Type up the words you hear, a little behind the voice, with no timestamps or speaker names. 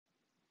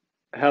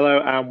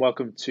Hello and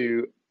welcome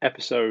to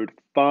episode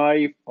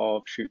 5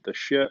 of Shoot the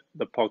Shit,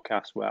 the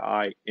podcast where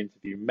I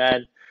interview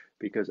men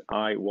because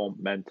I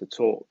want men to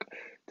talk.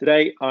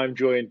 Today I'm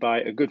joined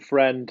by a good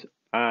friend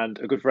and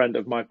a good friend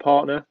of my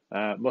partner,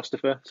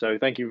 Mustafa. So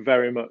thank you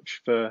very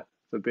much for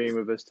being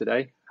with us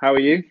today. How are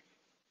you?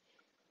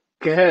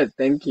 Good,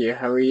 thank you.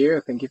 How are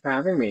you? Thank you for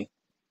having me.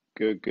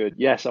 Good, good.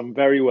 Yes, I'm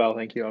very well.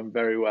 Thank you. I'm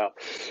very well.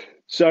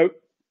 So,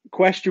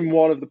 question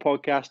one of the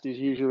podcast is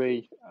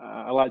usually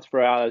I like to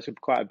throw out as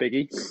quite a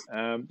biggie.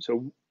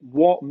 So,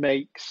 what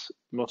makes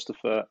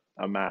Mustafa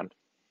a man?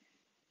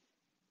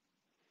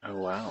 Oh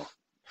wow.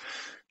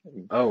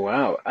 Oh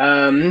wow.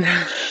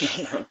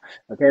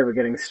 Okay, we're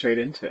getting straight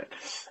into it.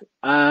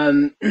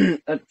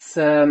 It's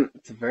a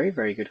very,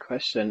 very good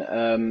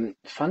question.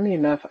 Funnily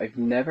enough, I've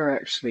never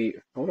actually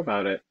thought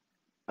about it.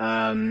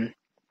 Um,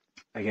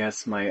 I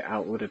guess my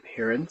outward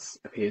appearance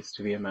appears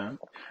to be a man.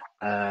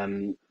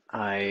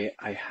 I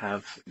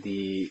have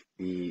the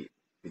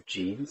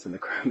genes and the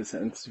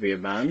chromosomes to be a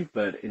man,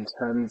 but in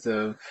terms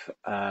of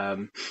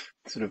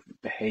sort of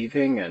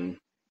behaving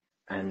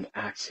and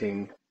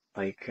acting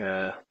like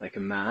a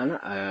man.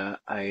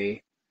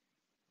 I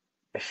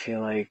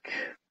feel like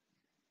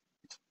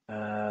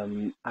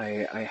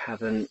I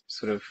haven't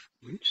sort of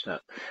reached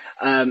that.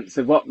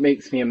 So what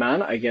makes me a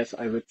man? I guess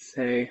I would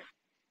say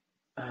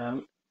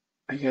um,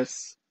 I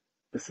guess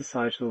the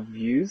societal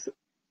views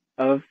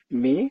of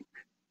me.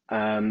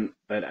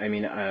 But I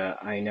mean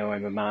I know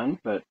I'm a man,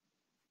 but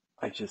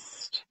I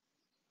just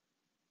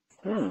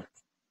hmm.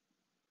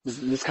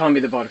 This can't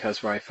be the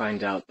podcast where I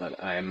find out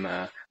that I'm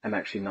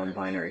actually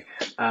non-binary.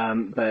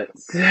 But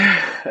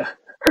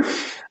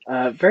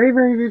very,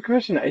 very good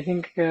question. I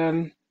think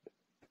I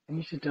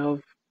need to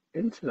delve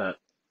into that.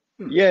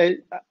 Hmm. Yeah,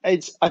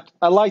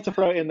 I like to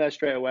throw it in there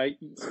straight away.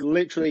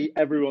 Literally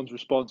everyone's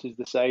response is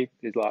the same.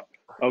 Is like,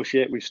 "Oh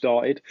shit, we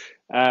started,"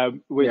 Yeah,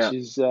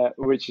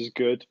 which is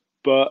good.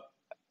 But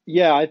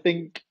yeah, I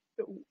think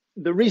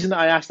the reason that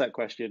I asked that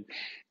question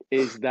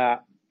is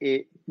that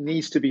it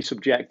needs to be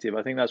subjective.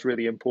 I think that's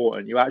really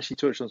important. You actually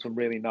touched on some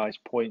really nice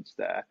points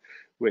there,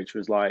 which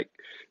was like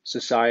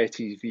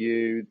society's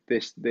view,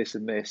 this,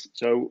 and this.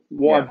 So,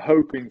 what I'm yeah,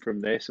 hoping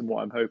from this and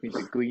what I'm hoping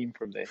to glean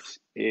from this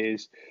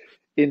is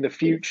in the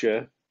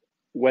future,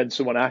 when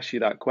someone asks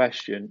you that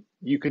question,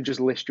 you can just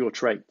list your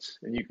traits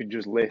and you can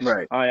just list,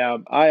 right. I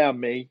am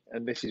me,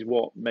 and this is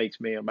what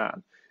makes me a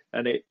man.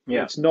 And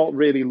Yeah, it's not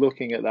really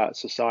looking at that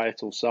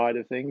societal side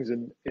of things.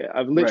 And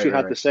I've right, literally right,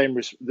 had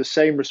right. the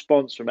same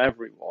response from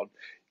everyone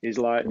is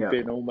like Yeah,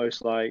 been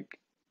almost like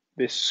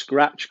this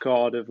scratch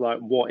card of like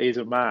what is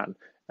a man,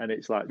 and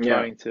it's like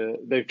yeah,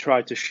 they've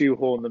tried to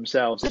shoehorn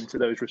themselves into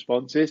those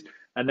responses,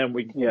 and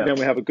yeah, then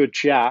we have a good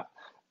chat,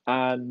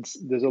 and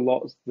there's a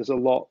lot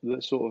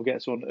that sort of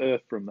gets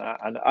unearthed from that.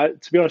 And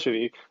to be honest with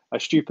you, I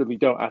stupidly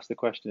don't ask the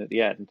question at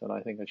the end, and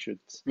I think I should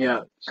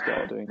yeah.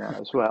 start doing that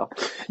as well.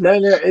 No,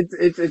 no,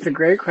 it's a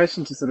great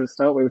question to sort of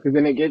start with because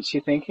then it gets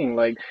you thinking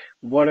like,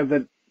 what are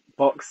the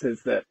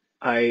boxes that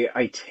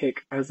I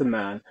tick as a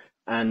man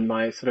and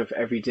my sort of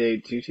everyday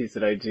duties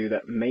that I do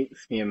that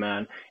makes me a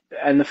man.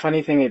 And the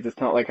funny thing is, it's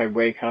not like I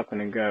wake up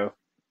and then go,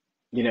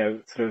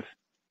 sort of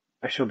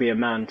I shall be a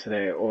man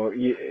today, or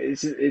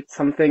it's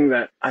something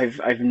that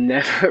I've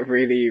never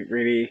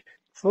really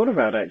thought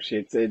about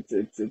actually.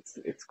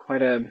 It's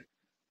quite a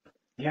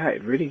yeah.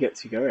 It really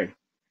gets you going.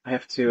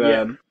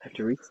 Yeah, I have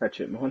to research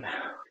it more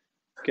now.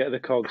 get the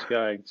cogs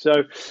going.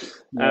 So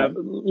Yeah,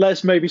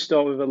 let's maybe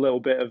start with a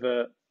little bit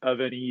of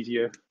an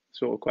easier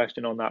sort of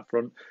question on that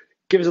front.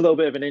 Give us a little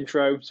bit of an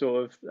intro,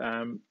 sort of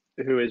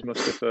who is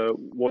Mustafa,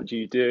 what do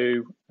you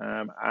do,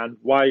 and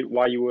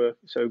why you were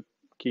so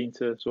keen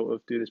to sort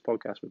of do this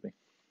podcast with me.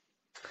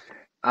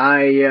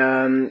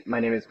 my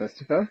name is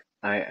Mustafa.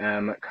 I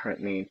am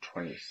currently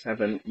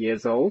 27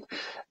 years old.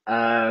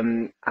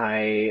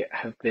 I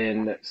have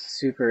been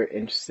super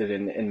interested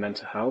in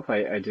mental health.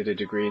 I did a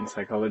degree in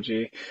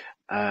psychology,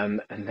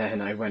 and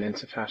then I went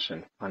into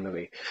fashion,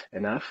 funnily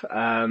enough.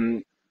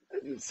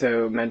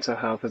 So mental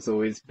health has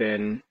always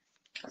been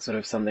sort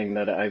of something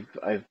that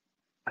I've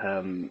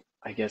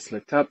I guess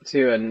looked up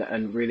to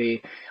and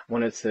really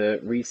wanted to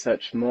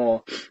research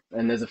more.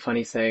 And there's a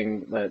funny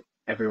saying that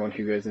everyone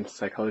who goes into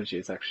psychology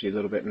is actually a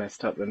little bit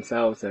messed up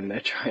themselves and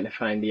they're trying to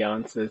find the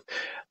answers.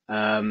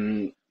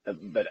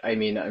 But I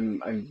mean,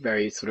 I'm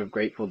very sort of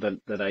grateful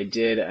that I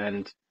did,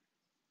 and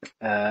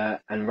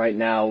right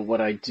now, what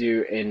I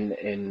do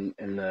in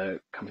the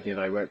company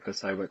that I work for,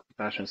 so I work for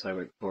fashion, so I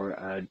work for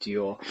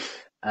Dior.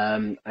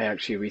 I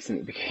actually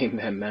recently became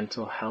their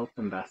mental health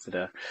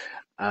ambassador.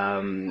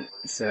 To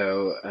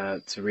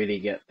really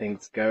get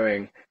things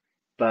going.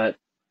 But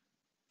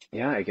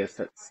yeah, I guess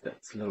that's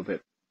a little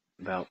bit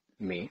about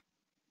me.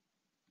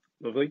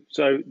 Lovely.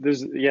 So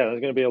there's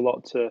going to be a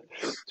lot to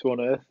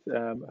unearth.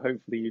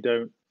 Hopefully you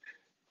don't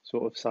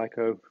sort of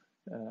psycho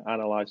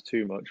analyze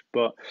too much,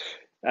 but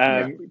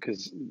Yeah,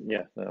 because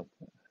yeah, no,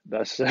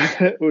 that's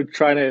we're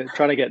trying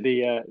to get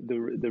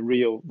the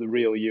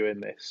real you in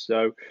this.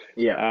 So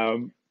yeah,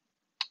 um,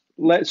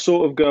 let's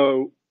sort of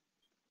go.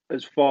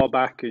 as far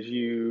back as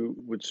you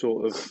would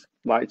sort of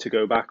like to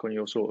go back on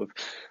your sort of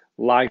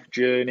life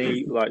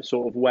journey, like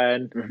sort of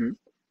when Hmm.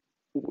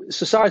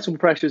 societal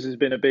pressures has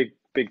been a big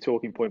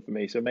talking point for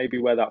me. So maybe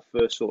where that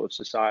first sort of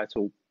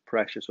societal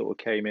pressure sort of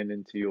came in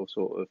into your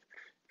sort of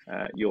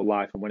your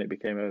life and when it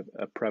became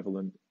a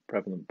prevalent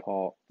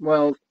part.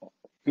 Well,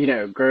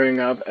 growing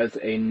up as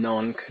a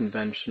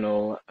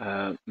non-conventional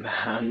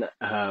man,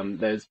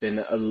 there's been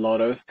a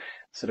lot of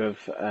sort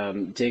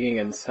of digging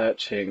and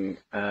searching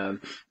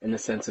in the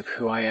sense of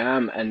who I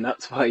am, and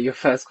that's why your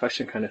first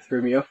question kind of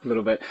threw me off a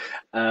little bit,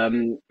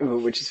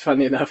 which is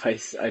funny enough.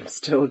 I'm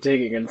still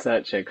digging and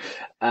searching.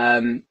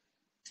 Um,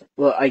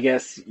 well, I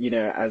guess,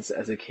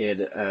 as a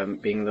kid,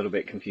 being a little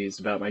bit confused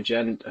about my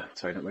gender,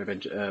 sorry, not my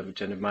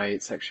gender, my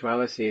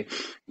sexuality,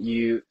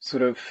 you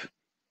sort of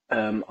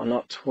are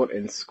not taught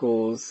in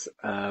schools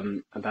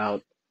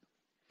about,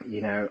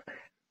 you know,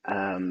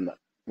 um,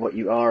 what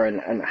you are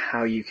and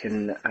how you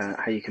can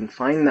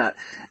find that.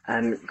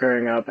 And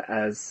growing up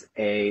as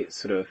a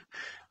sort of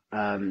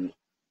um,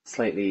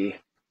 slightly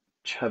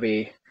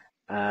chubby,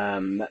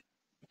 um,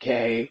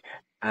 gay,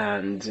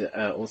 and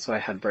also I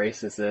had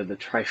braces, the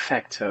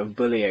trifecta of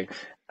bullying.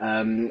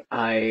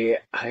 I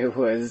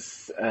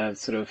was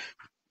sort of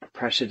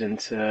pressured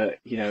into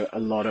a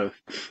lot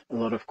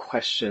of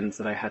questions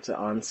that I had to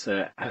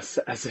answer as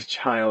a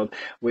child,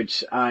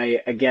 which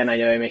I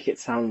know I make it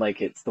sound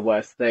like it's the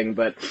worst thing,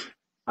 but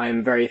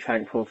I'm very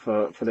thankful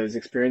for those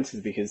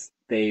experiences because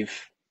they've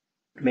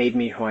made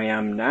me who I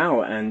am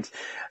now, and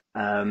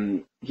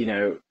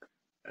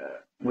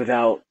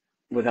without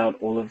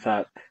all of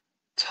that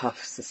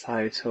tough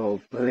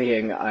societal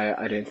bullying,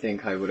 I don't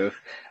think I would have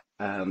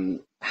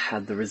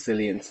had the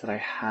resilience that I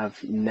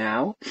have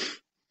now.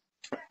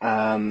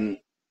 Um,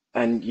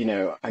 and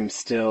I'm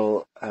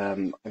still,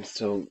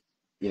 still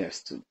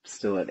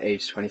at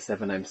age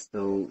 27. I'm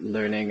still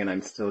learning and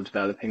I'm still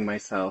developing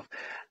myself.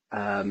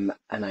 And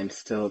I'm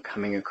still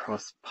coming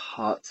across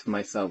parts of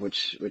myself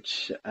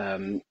which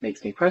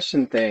makes me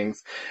question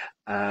things.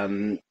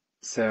 Um,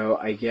 so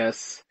I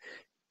guess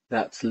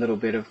that's a little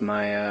bit of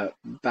my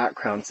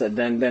background. So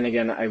then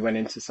again, I went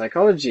into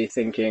psychology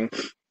thinking,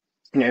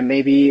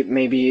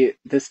 maybe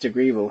this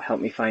degree will help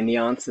me find the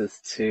answers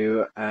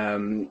to a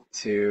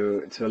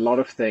lot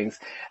of things.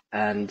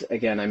 And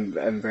again,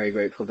 I'm very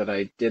grateful that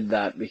I did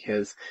that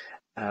because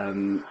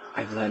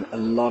I've learned a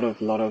lot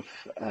of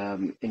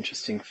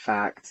interesting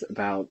facts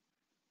about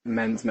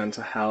men's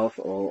mental health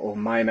or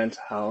my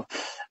mental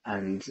health,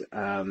 and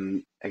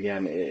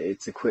again,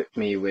 it's equipped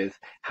me with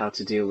how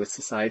to deal with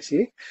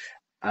society.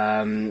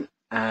 And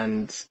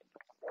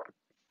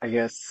I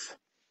guess,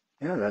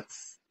 yeah,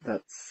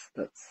 that's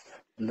a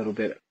little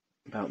bit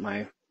about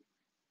my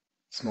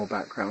small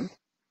background.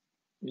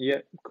 Yeah,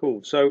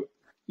 cool. So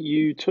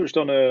you touched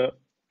on a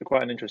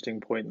quite an interesting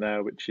point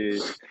there, which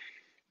is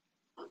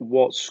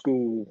what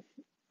school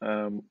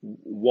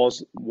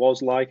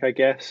was like, I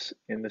guess,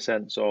 in the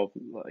sense of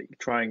like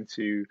trying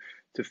to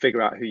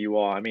figure out who you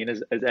are. I mean,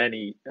 as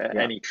Yeah.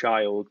 any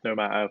child, no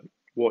matter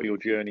what your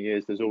journey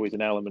is, there's always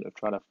an element of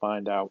trying to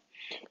find out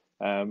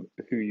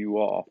who you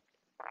are.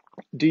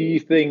 Do you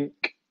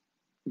think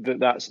that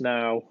that's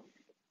now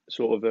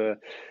sort of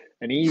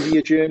an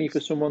easier journey for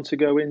someone to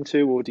go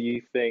into, or do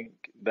you think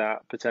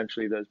that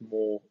potentially there's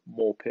more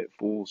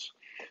pitfalls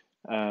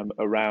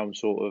around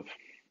sort of?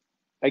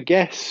 I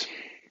guess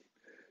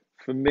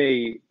for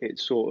me,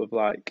 it's sort of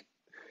like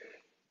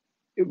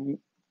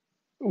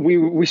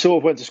we sort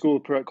of went to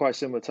school at quite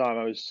similar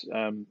time.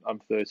 I'm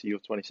 30, you're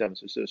 27,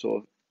 so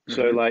sort of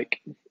so Hmm.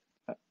 like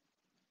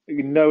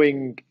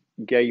knowing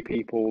gay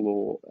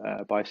people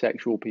or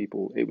bisexual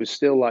people, it was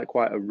still like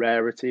quite a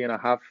rarity, and I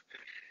have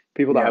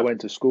people that I Yeah.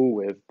 went to school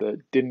with that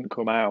didn't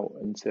come out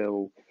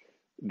until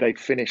they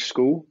finished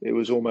school. It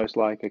was almost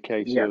like a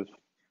case Yeah. of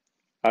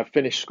I've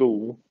finished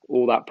school,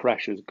 all that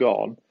pressure's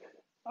gone.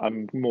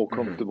 I'm more Hmm.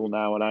 comfortable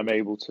now, and I'm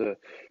able to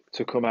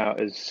come out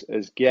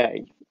as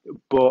gay.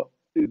 But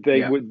they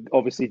Yeah. would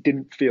obviously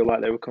didn't feel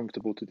like they were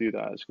comfortable to do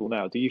that at school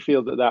now. Do you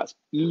feel that that's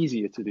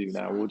easier to do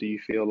now, or do you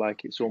feel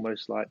like it's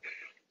almost like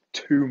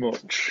too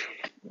much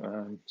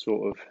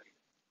sort of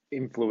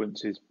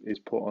influence is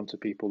put onto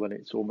people, and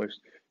it's almost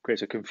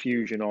creates a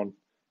confusion on all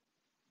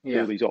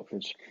Yeah. these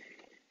options?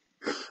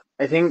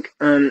 I think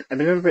I've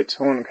been a little bit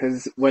torn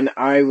because when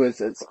I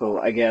was at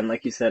school, again,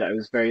 like you said, I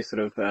was very sort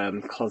of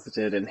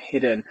closeted and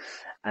hidden,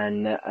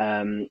 and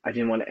I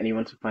didn't want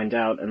anyone to find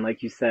out. And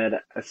like you said,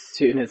 as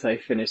soon as I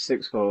finished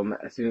sixth form,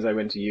 as soon as I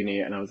went to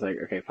uni, and I was like,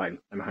 okay, fine,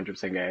 I'm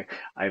 100% gay.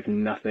 I have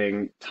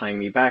nothing tying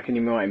me back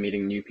anymore. I'm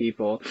meeting new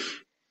people.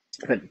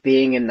 But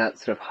being in that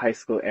sort of high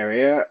school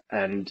area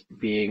and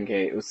being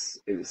gay, it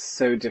was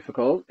so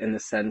difficult in the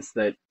sense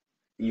that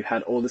you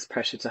had all this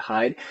pressure to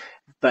hide.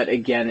 But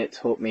again, it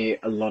taught me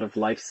a lot of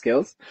life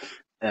skills,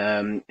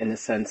 in the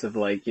sense of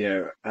like,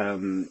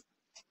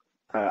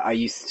 I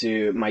used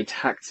to, my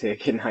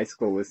tactic in high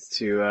school was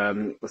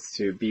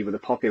to be with the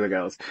popular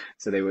girls,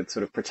 so they would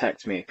sort of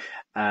protect me.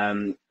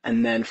 And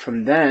then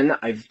from then,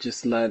 I've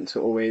just learned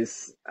to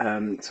always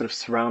sort of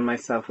surround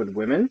myself with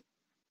women,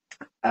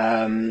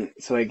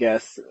 So I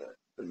guess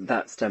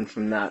that stemmed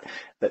from that.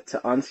 But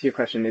to answer your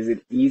question, is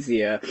it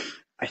easier?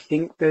 I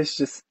think there's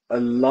just a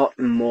lot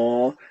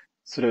more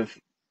sort of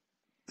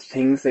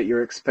things that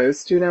you're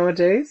exposed to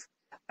nowadays.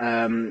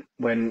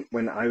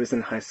 When I was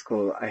in high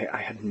school,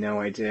 I had no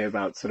idea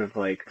about sort of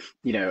like,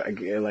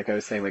 like I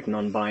was saying, like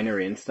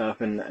non-binary and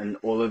stuff, and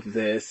all of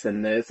this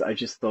and this. I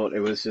just thought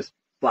it was just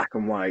black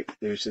and white.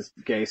 It was just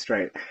gay,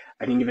 straight.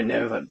 I didn't even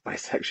know that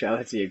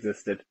bisexuality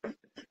existed.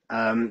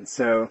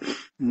 So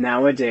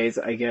nowadays,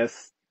 I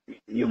guess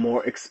you're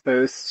more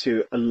exposed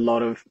to a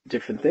lot of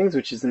different things,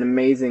 which is an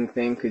amazing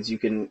thing because you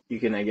can,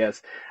 I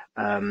guess,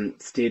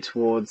 steer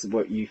towards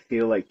what you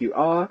feel like you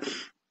are,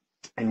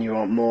 and you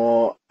are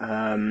more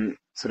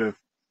sort of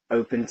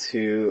open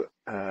to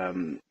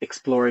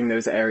exploring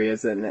those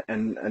areas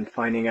and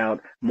finding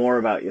out more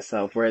about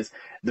yourself. Whereas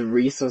the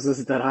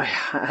resources that I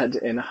had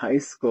in high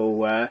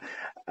school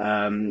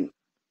um,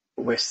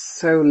 were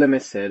so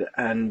limited,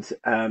 and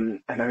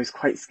I was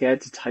quite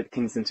scared to type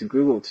things into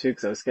Google too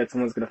because I was scared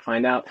someone's going to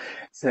find out.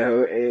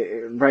 So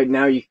right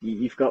now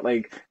you've got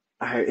like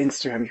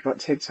Instagram, you've got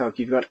TikTok,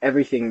 you've got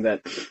everything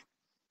that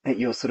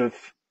you're sort of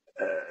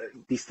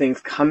these things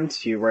come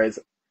to you, whereas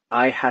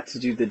I had to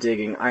do the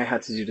digging, I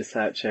had to do the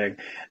searching,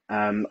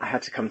 I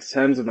had to come to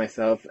terms with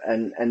myself,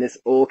 and this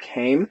all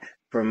came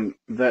from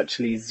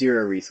virtually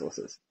zero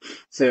resources.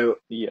 So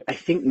Yeah. I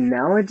think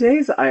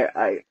nowadays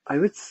I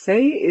would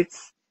say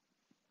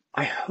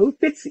I hope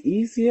it's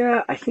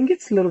easier. I think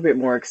it's a little bit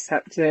more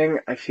accepting.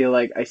 I feel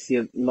like I see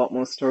a lot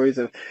more stories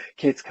of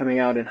kids coming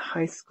out in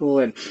high school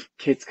and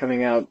kids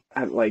coming out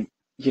at like,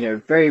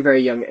 very,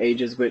 very young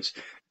ages, which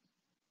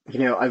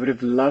I would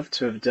have loved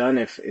to have done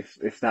if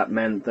that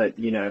meant that,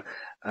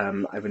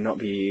 I would not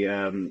be,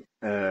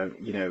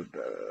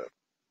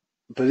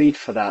 bullied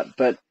for that.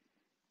 But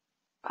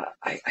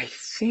I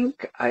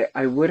think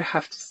I would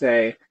have to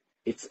say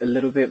it's a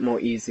little bit more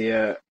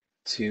easier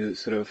to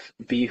sort of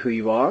be who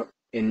you are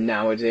in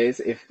nowadays.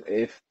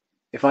 If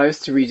I was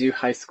to redo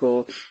high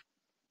school,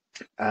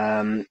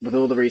 with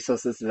all the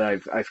resources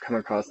that I've come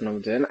across and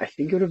logged in, I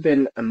think it would have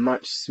been a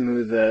much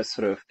smoother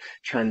sort of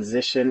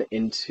transition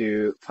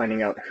into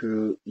finding out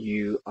who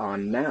you are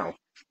now,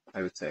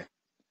 I would say.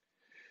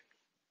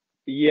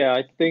 Yeah,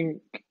 I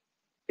think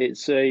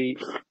it's a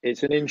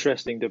it's an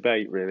interesting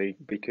debate really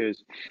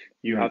because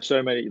you Mm. have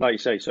so many, like you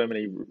say, so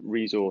many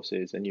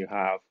resources and you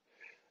have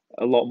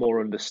a lot more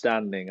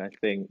understanding, I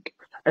think.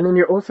 And then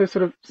you're also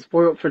sort of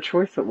spoiled for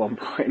choice at one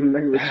point,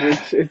 like,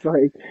 which is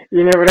like,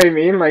 you know what I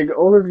mean? Like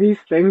all of these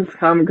things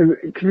come because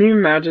can you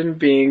imagine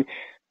being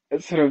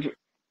sort of,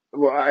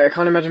 well, I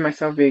can't imagine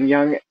myself being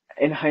young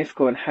in high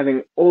school and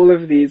having all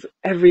of these,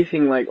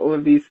 everything, like all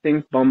of these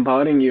things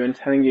bombarding you and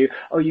telling you,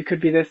 oh, you could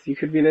be this, you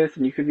could be this,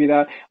 and you could be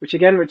that, which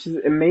is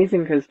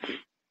amazing because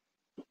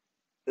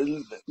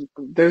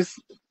those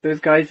those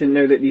guys didn't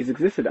know that these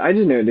existed. I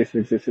didn't know this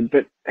existed,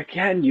 but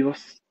again, you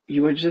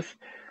were just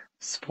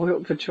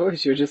spoiled for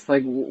choice. You're just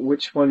like,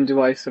 which one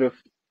do I sort of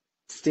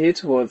steer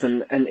towards?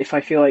 And if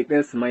I feel like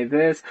this, am I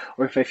this?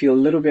 Or if I feel a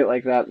little bit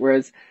like that,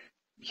 whereas,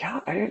 yeah,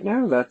 I don't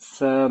know.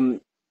 That's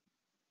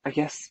I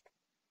guess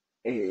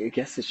I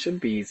guess it should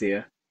be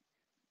easier.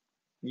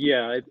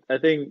 Yeah, I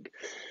think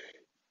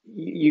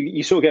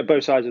you sort of get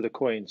both sides of the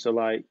coin. So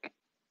like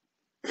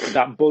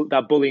that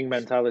bullying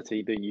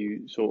mentality that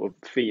you sort of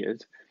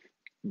feared,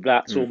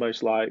 that's Mm.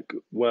 almost like,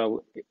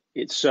 well,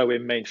 it's so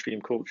in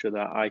mainstream culture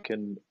that I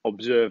can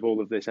observe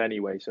all of this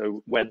anyway.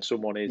 So when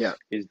someone Yeah,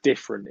 is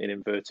different in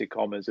inverted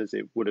commas as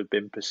it would have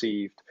been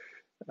perceived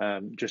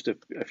just a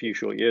few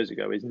short years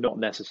ago, is not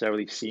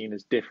necessarily seen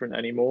as different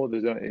anymore.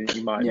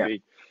 You might yeah,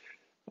 be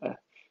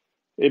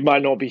it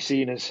might not be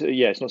seen as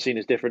it's not seen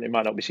as different. It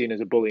might not be seen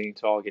as a bullying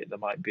target. There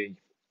might be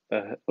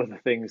other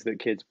things that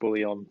kids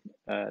bully on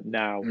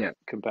now yeah,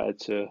 compared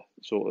to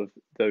sort of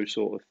those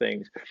sort of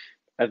things.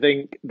 I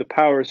think the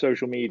power of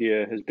social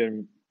media has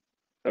been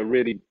a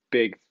really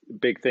big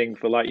thing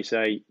for, like you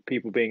say,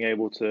 people being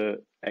able to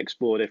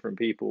explore different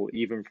people,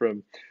 even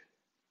from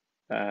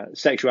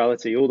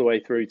sexuality all the way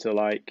through to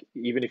like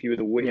even if you were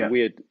the yeah,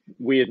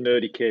 weird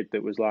nerdy kid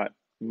that was like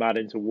mad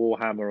into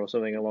Warhammer or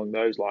something along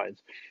those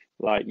lines,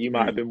 like you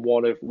might have mm.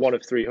 been one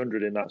of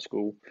 300 in that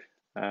school.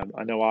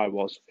 I know I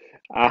was,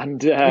 and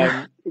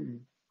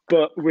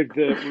but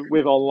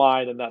with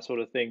online and that sort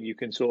of thing, you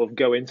can sort of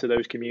go into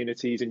those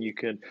communities and you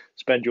can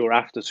spend your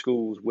after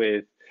schools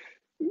with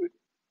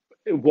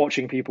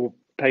watching people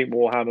paint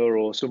Warhammer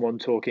or someone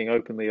talking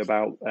openly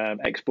about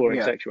exploring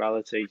Yeah.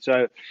 sexuality.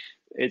 So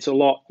it's a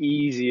lot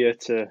easier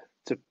to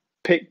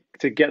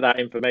to get that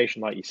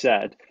information, like you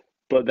said.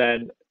 But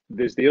then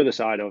there's the other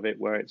side of it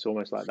where it's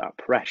almost like that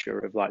pressure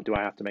of like, do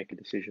I have to make a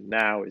decision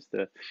now? Is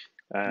the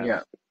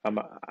Yeah. am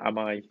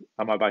I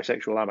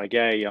bisexual? Am I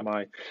gay? Am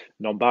I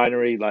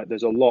non-binary? Like,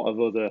 there's a lot of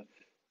other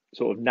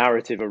sort of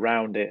narrative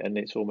around it, and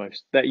it's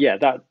almost that. Yeah,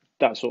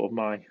 that's sort of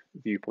my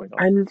viewpoint on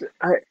it. And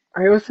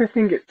I also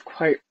think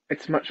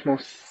it's much more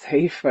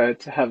safer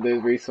to have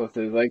those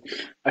resources. Like,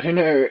 I don't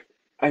know,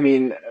 I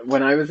mean,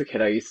 when I was a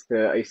kid, I used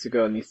to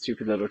go in these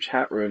stupid little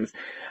chat rooms,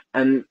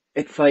 and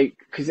it's like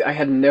because I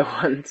had no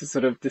one to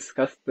sort of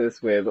discuss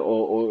this with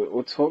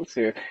or talk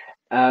to,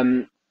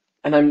 um,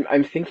 and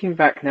I'm thinking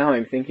back now.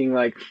 I'm thinking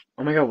like,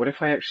 oh my God, what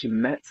if I actually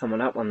met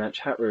someone up on that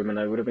chat room and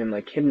I would have been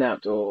like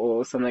kidnapped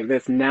or something like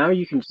this? Now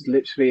you can just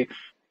literally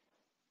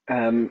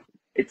um,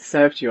 it's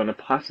served you on a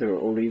platter,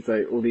 all these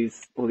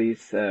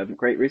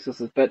great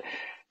resources. But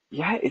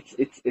yeah,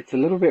 it's a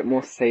little bit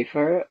more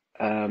safer,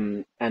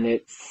 and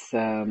it's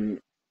a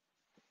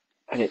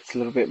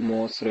little bit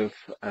more sort of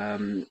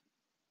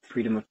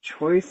freedom of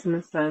choice in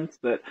a sense.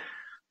 But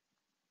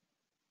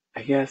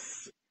I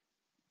guess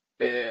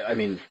I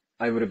mean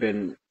I would have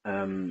been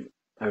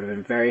I would have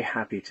been very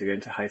happy to go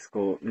into high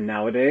school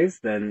nowadays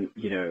than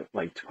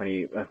like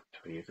 20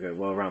 years ago.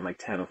 Well, around like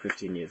 10 or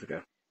 15 years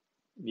ago.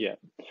 Yeah.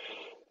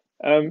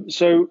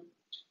 So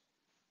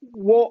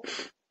what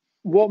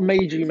what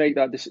made you make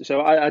that decision?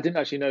 So I didn't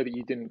actually know that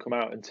you didn't come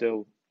out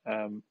until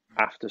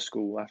after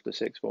school, after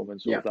sixth form,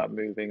 and sort Yeah. of that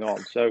moving on.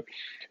 So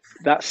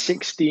that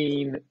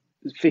 16,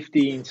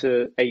 15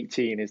 to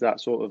 18 is that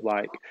sort of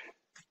like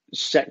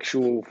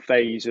sexual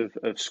phase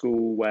of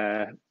school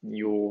where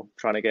you're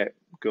trying to get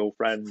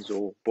girlfriends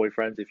or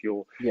boyfriends if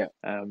you're Yeah.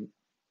 um,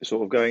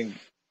 sort of going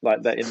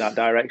like that in that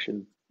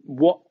direction.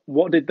 What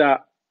did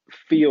that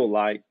feel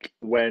like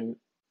when?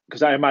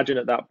 Because I imagine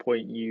at that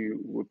point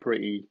you were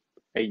pretty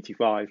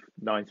 85,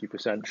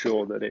 90%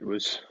 sure that it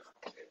was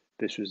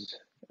this was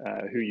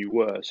who you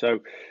were. So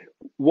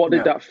what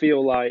did Yeah. that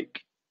feel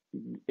like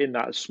in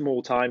that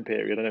small time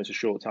period? I know it's a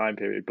short time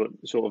period, but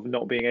sort of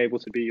not being able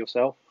to be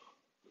yourself.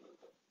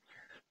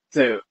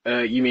 So,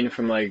 you mean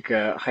from like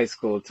high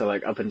school to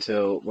like up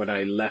until when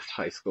I left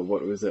high school?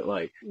 What was it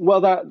like?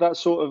 Well, that's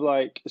sort of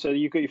like so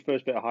you've got your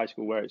first bit of high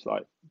school where it's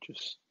like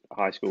just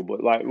high school,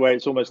 but like where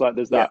it's almost like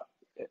there's Yeah.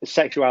 that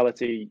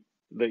sexuality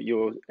that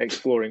you're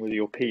exploring with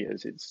your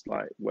peers. It's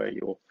like where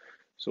you're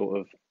sort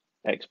of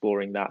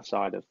exploring that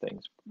side of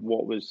things.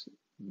 What was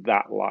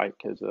that like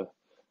as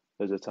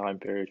a time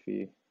period for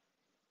you?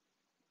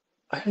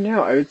 I don't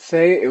know. I would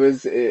say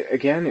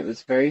again, it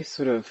was very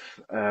sort of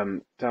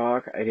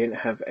dark. I didn't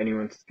have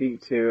anyone to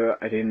speak to.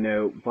 I didn't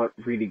know what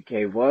really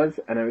gay was,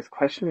 and I was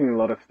questioning a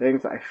lot of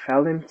things. I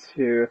fell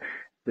into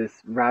this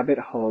rabbit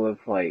hole of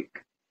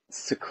like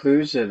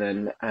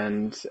seclusion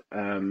and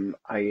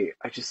I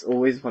just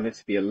always wanted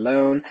to be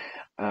alone.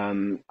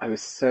 I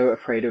was so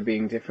afraid of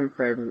being different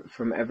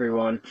from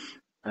everyone.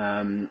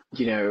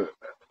 You know,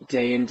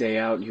 day in, day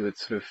out, you would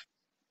sort of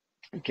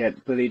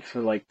get bullied for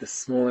like the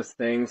smallest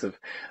things of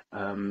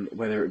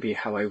whether it be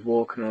how I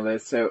walk and all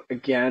this. So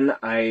again,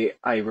 I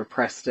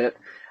repressed it.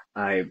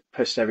 I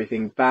pushed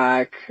everything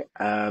back,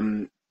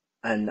 and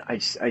I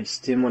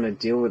just didn't want to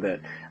deal with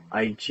it.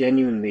 I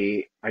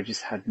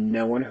just had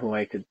no one who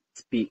I could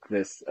speak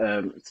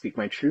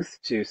my truth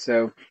to.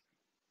 So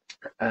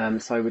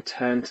I would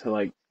turn to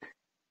like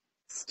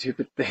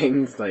stupid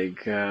things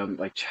like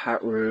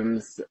chat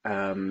rooms,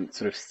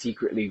 sort of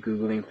secretly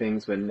Googling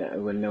things when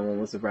no one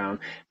was around.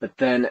 But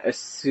then as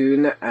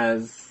soon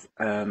as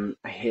I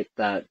hit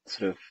that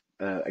sort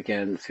of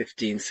again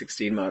 15,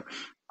 16 mark,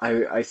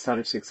 I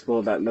started to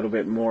explore that a little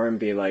bit more and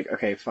be like,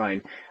 okay,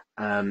 fine.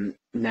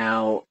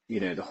 Now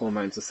the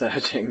hormones are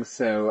surging,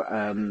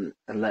 so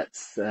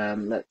let's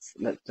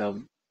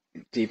delve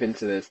deep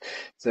into this.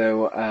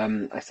 So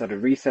I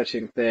started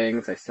researching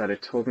things. I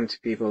started talking to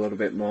people a little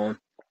bit more.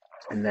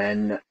 And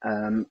then,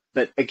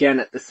 but again,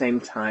 at the same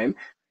time,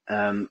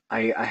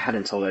 I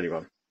hadn't told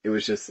anyone. It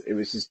was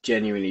just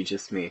genuinely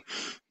just me.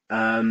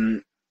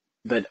 Um,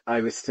 but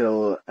I was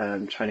still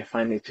trying to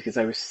find these because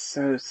I was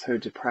so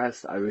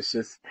depressed.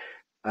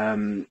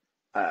 Um,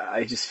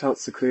 I just felt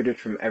secluded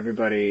from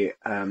everybody.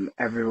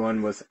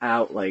 Everyone was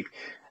out, like,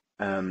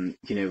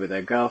 with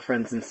their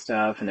girlfriends and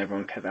stuff, and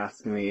everyone kept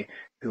asking me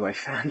who I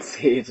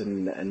fancied,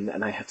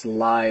 and I had to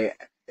lie.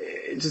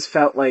 It just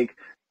felt like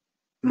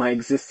my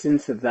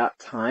existence at that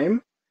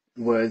time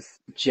was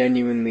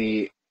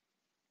genuinely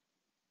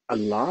a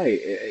lie.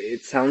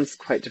 It sounds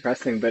quite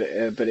depressing, but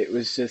it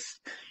was just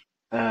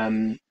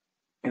um,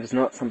 it was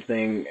not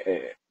something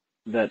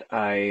that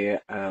I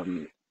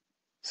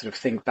sort of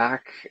think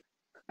back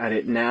at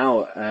it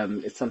now.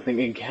 It's something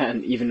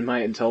again, even in my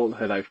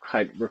adulthood, I've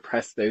quite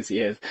repressed those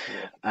years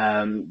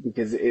Yeah.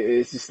 because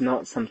it's just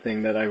not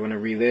something that I want to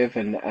relive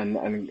and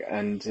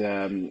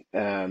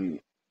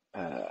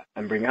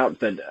bring out.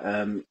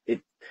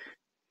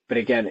 But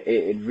again,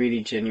 it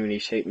really genuinely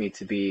shaped me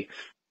to be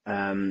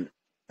um,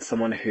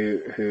 someone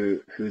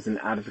who's an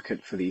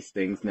advocate for these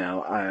things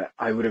now.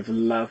 I would have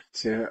loved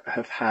to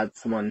have had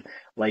someone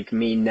like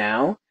me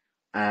now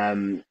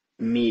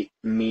meet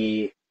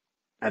me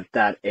at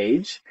that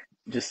age,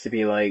 just to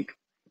be like,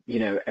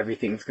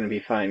 everything's gonna be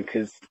fine.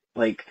 Because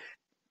like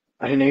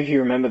I don't know if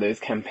you remember those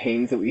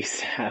campaigns that we used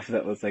to have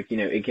that was like,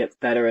 it gets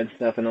better and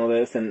stuff and all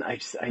this, and I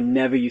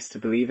never used to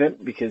believe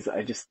it because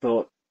I just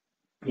thought,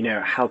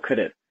 how could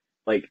it?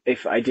 Like,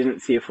 if I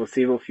didn't see a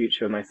foreseeable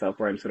future of myself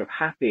where I'm sort of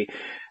happy,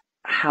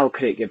 how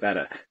could it get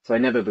better? So I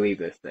never believed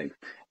this thing.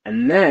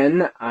 And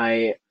then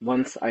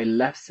once I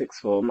left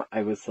sixth form,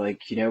 I was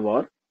like, you know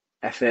what?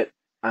 F it.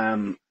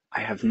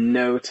 I have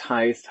no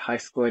ties to high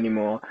school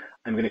anymore.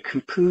 I'm going to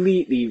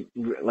completely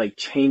like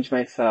change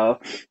myself.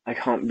 I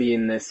can't be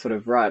in this sort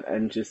of rut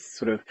and just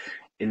sort of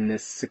in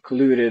this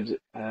secluded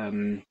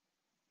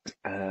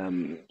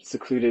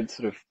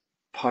sort of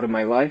part of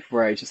my life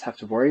where I just have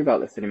to worry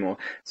about this anymore.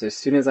 So as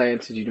soon as I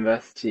entered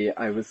university,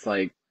 I was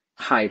like,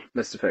 "Hi,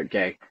 Mustafa,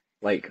 gay."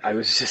 Like I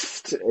was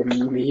just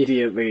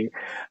immediately,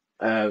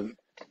 um,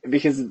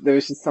 because there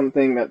was just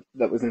something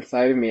that was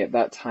inside of me at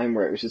that time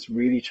where it was just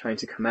really trying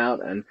to come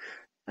out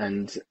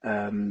and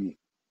um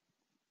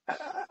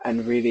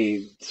and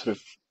really sort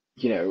of,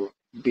 you know,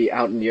 be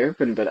out in the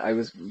open, but I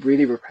was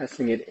really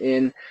repressing it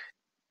in,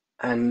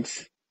 and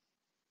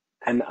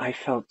I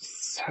felt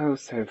so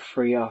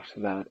free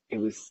after that. It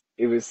was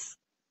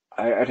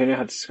I don't know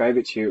how to describe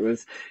it to you.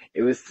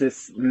 It was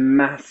this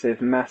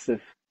massive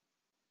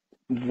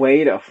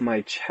weight off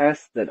my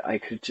chest that I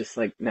could just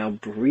like now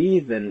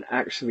breathe and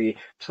actually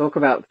talk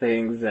about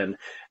things and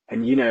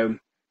you know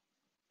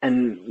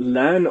and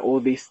learn all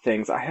these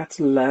things. I had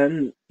to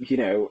learn, you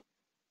know,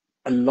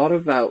 a lot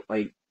about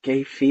like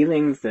gay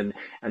feelings and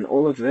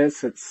all of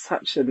this at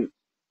such an,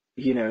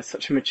 you know,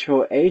 such a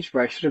mature age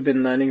where I should have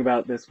been learning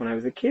about this when I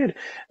was a kid.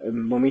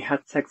 When we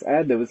had sex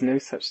ed, there was no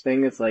such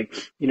thing as like,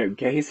 you know,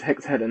 gay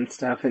sex ed and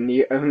stuff. And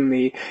the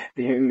only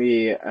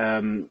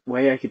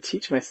way I could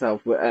teach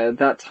myself at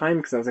that time,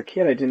 because I was a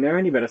kid, I didn't know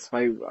any better. So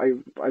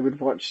I would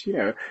watch, you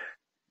know,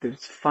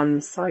 those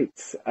fun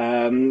sites,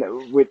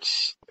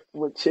 which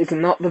is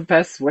not the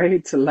best way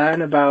to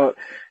learn about,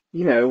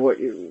 you know,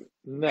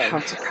 No. how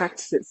to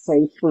practice it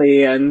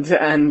safely and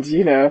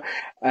you know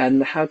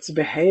and how to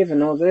behave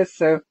and all this.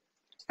 So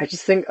I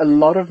just think a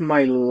lot of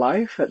my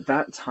life at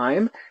that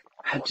time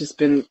had just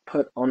been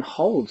put on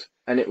hold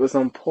and it was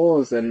on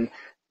pause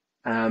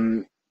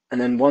um and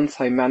then once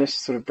I managed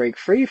to sort of break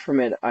free from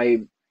it,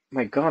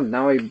 my God,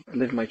 now I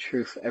live my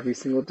truth every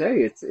single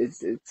day.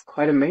 It's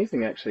quite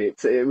amazing actually.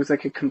 It was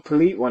like a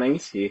complete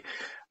 180.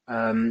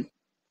 Um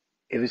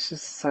it was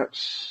just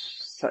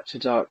such a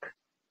dark,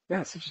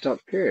 yeah, such a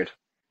dark period.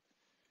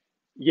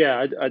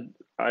 Yeah,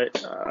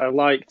 I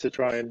like to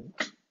try and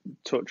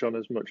touch on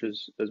as much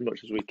as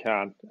we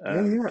can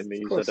Yeah, yeah, in of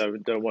these. I course.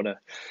 don't want to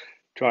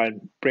try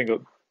and bring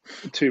up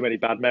too many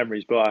bad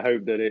memories, but I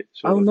hope that it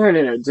Oh sort of, no,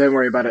 no, no! Don't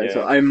worry about it at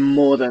all. yeah,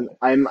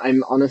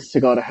 I'm honest to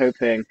God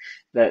hoping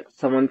that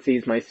someone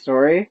sees my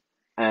story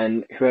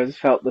and whoever's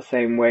felt the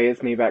same way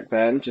as me back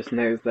then just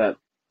knows that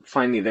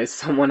finally there's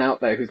someone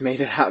out there who's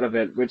made it out of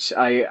it, which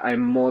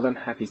I'm more than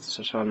happy to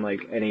touch on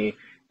like anything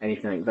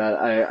like that.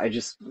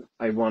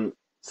 I want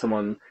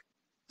someone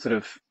sort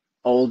of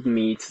old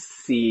me to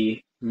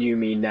see new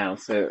me now.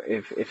 So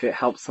if it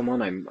helps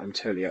someone, I'm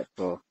totally up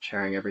for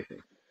sharing everything.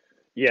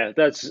 yeah,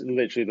 that's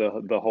literally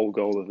the whole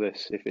goal of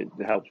this. If it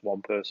helps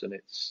one person,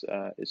 it's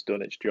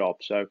done its job.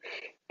 So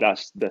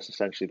that's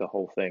essentially the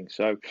whole thing.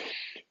 So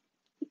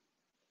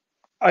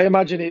I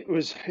imagine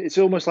it's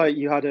almost like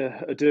you had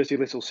a dirty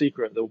little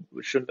secret that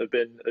shouldn't have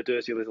been a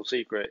dirty little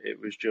secret. It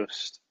was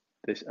just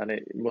this, and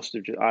it must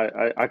have just,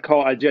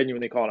 I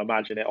genuinely can't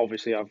imagine it.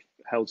 Obviously, I've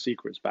held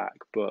secrets back,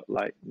 but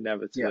like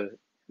never Yeah, to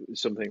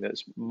something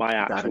that's my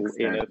to that actual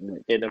extent.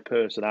 inner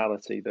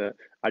personality that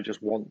I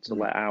just want to Mm.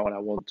 let out and I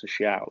want to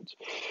shout,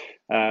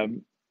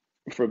 um,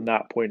 from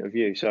that point of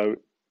view. So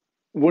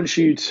once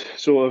you'd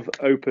sort of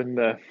open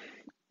the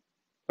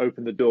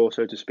door,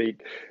 so to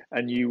speak,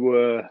 and you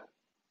were,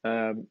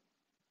 um,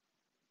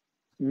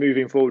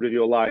 moving forward with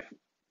your life,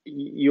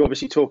 you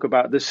obviously talk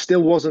about there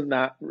still wasn't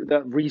that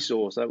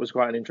resource. That was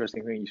quite an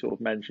interesting thing you sort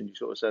of mentioned. You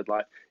sort of said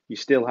like you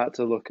still had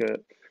to look at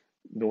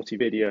naughty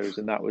videos,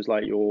 and that was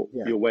like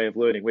Yeah. your way of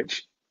learning.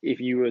 Which if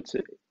you were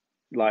to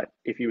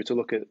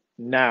look at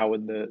now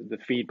and the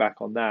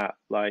feedback on that,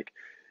 like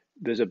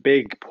there's a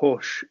big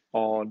push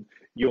on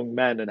young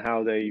men and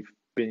how they've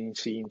been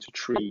seen to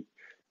treat,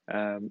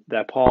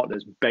 their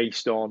partners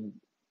based on,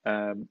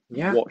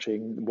 Yeah.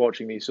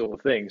 watching these sort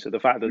of things. So the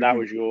fact that that Hmm.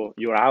 was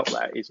your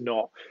outlet is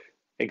not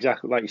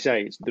exactly like you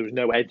say. There was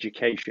no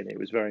education. It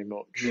was very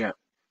much Yeah.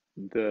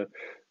 the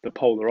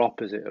polar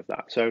opposite of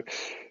that. So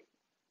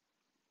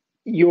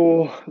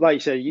you're like you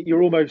say,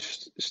 you're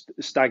almost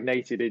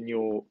stagnated in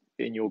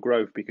your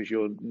growth because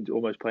you're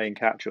almost playing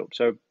catch up.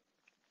 So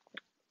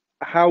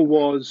how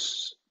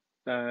was,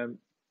 um,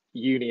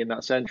 uni in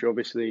that sense? You're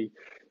obviously,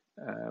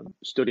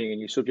 studying a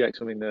new subject,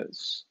 something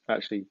that's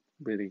actually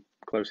really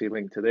closely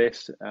linked to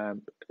this.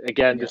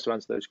 Again, Yeah. just to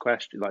answer those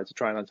questions, like to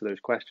try and answer those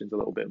questions a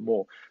little bit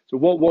more. So,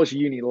 what was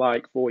uni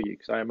like for you?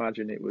 Because I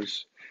imagine it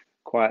was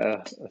quite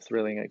a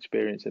thrilling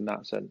experience in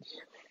that sense.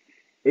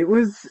 It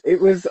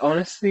was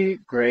honestly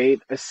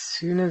great as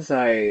soon as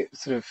I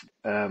sort of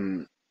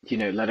you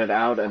know let it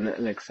out and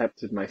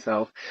accepted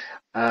myself.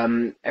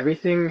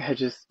 Everything had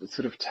just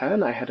sort of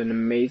turned. I had an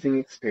amazing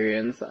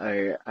experience.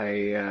 I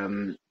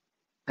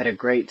had a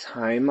great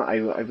time.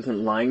 I wasn't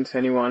lying to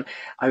anyone.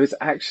 I was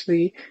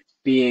actually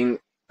being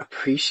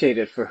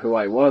appreciated for who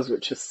I was,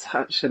 which is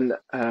such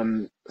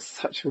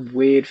a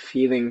weird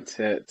feeling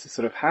to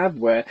sort of have,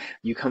 where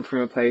you come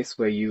from a place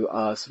where you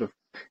are sort of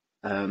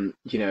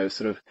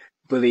sort of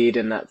bullied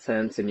in that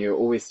sense, and you're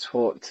always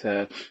taught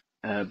to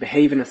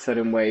behave in a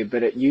certain way.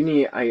 But at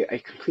uni,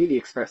 I completely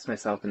expressed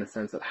myself in the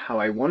sense of how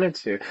I wanted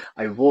to.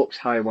 I walked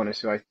how I wanted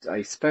to.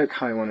 I spoke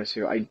how I wanted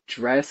to. I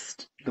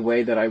dressed the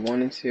way that I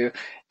wanted to.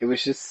 It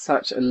was just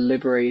such a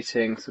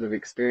liberating sort of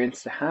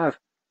experience to have.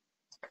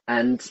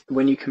 And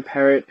when you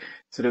compare it,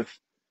 sort of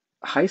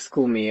high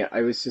school me,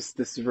 I was just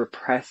this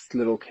repressed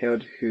little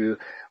kid who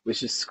was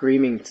just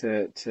screaming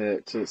to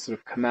sort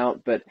of come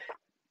out. But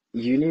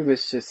uni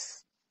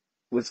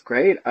was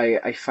great.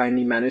 I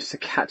finally managed to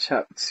catch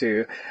up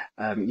to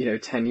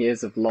 10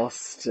 years of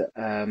lost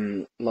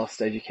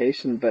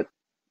education, but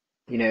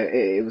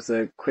it was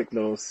a quick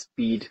little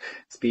speed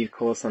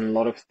course on a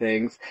lot of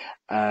things.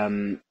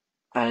 And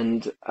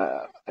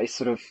I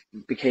sort of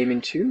became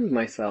in tune with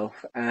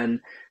myself,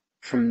 and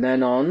from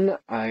then on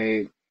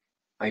I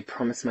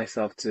promised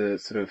myself to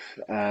sort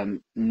of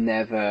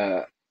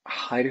never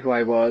hide who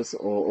I was,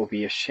 or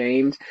be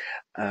ashamed.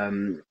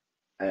 Um,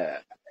 uh,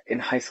 in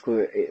high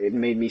school, it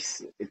made me,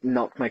 it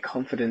knocked my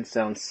confidence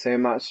down so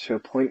much, to a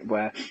point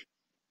where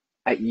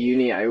at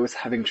uni I was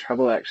having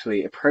trouble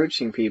actually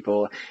approaching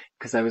people,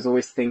 because I was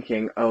always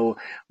thinking, oh,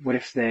 what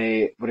if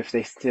they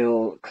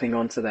still cling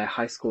on to their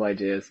high school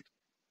ideas,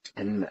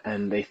 and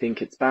they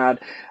think it's bad,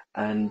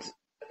 and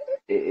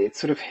it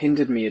sort of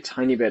hindered me a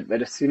tiny bit.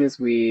 But as soon as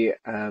we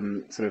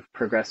sort of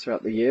progressed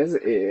throughout the years,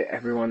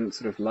 everyone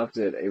sort of loved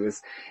it. It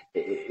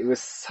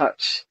was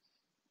such,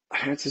 I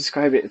don't know how to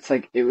describe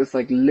it. It was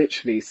like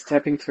literally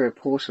stepping through a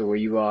portal where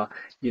you are,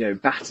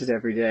 battered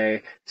every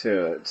day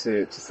to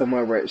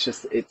somewhere where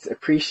it's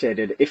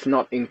appreciated, if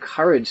not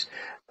encouraged.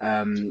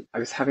 I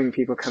was having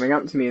people coming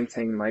up to me and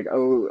saying like,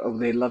 oh,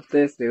 they love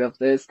this, they love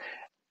this,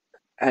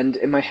 and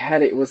in my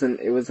head it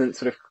wasn't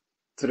sort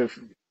of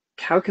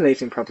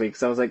calculating properly,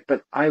 because I was like,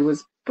 but I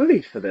was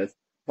bullied for this.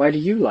 Why do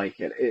you like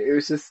it?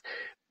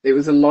 It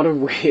was a lot of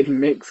weird,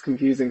 mixed,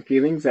 confusing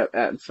feelings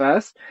at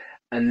first,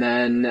 and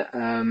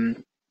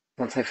then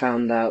once I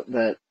found out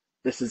that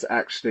this is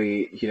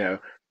actually,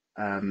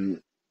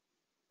 um,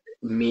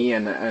 me,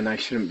 and I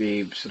shouldn't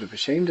be sort of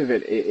ashamed of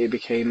it, it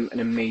became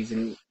an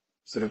amazing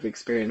sort of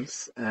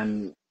experience,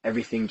 and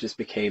everything just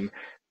became,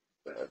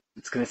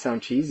 it's gonna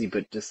sound cheesy,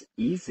 but just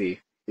easy.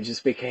 It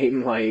just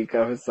became like,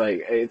 I was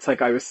like, it's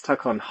like I was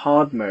stuck on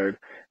hard mode,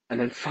 and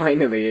then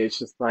finally it's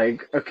just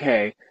like,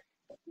 okay,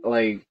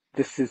 like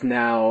this is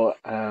now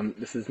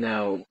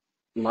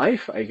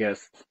life, I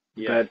guess.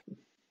 Yeah. But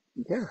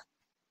yeah,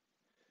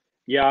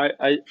 Yeah,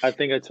 I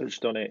think I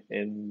touched on it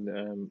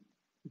in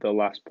the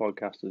last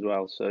podcast as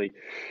well. So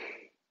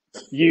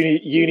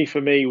uni for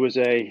me was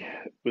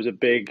a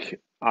big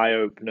eye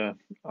opener.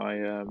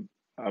 I'm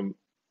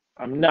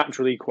I'm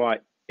naturally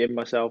quite in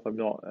myself. I'm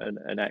not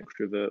an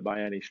extrovert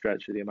by any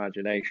stretch of the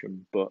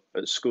imagination, but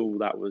at school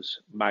that was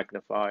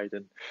magnified,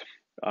 and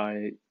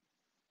I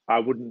I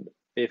wouldn't,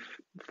 if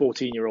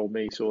 14-year-old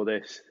me saw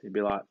this, he'd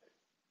be like,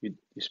 you're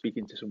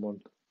speaking to someone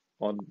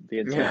on the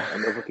yeah, internet,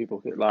 and other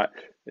people could, like,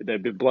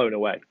 they'd be blown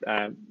away,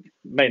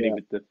 mainly yeah,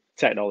 with the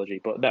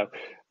technology. But no,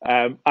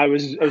 I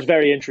was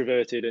very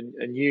introverted,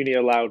 and uni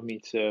allowed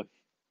me to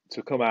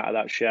come out of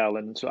that shell,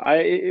 and so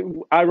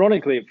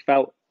ironically it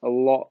felt a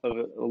lot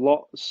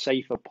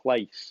safer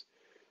place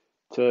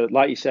to,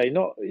 like you say,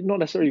 not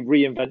necessarily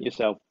reinvent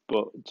yourself,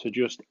 but to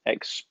just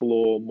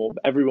explore more.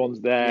 Everyone's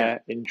yeah,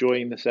 there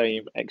enjoying the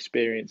same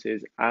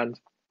experiences. And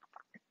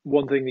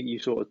one thing that you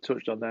sort of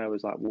touched on there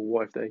was like, well,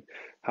 what if they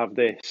have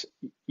this?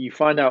 You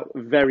find out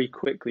very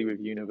quickly with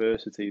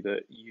university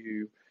that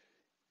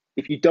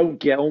if you don't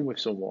get on with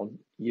someone,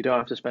 you don't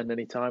have to spend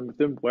any time with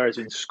them. Whereas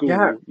in yeah,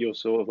 school, you're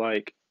sort of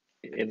like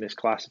in this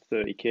class of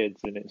 30 kids,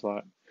 and it's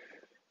like,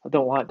 I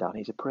don't like Dan,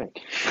 he's a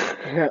prick.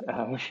 yeah.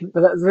 um,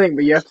 But that's the thing.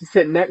 But you have to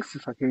sit next to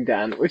fucking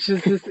Dan, which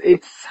is just,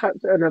 it's such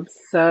an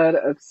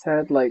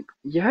absurd, like,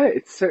 yeah,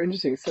 it's so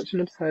interesting. It's such an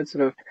absurd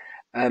sort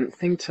of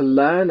thing to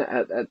learn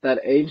at that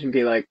age, and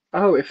be like,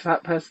 oh, if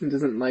that person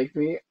doesn't like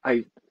me,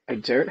 I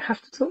don't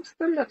have to talk to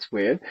them. That's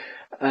weird.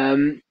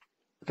 Um,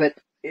 but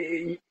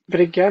but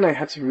again, I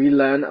had to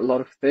relearn a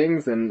lot of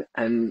things, and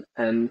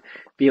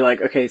be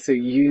like, okay, so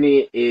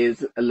uni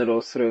is a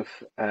little sort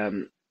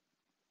of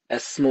a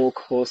small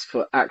course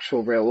for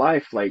actual real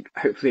life. Like,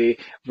 hopefully,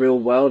 real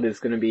world is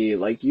going to be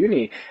like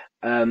uni,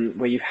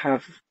 where you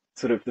have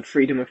sort of the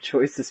freedom of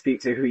choice to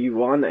speak to who you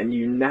want, and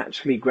you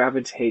naturally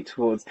gravitate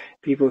towards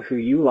people who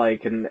you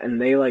like,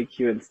 and they like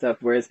you and stuff.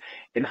 Whereas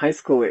in high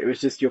school, it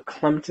was just you're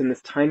clumped in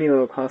this tiny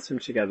little classroom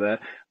together,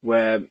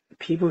 where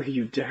people who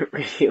you don't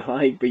really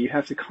like, but you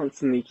have to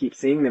constantly keep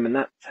seeing them, and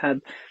that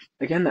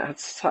had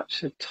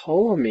such a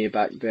toll on me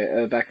back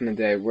in the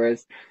day.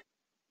 Whereas,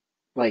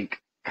 like,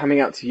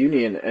 coming out to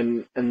uni,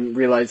 and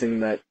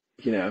realizing that,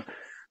 you know,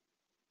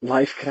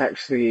 life could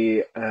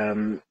actually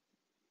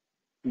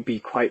be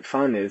quite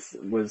fun,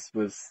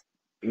 was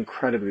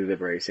incredibly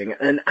liberating.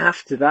 And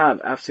after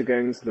that, after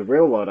going into the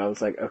real world, I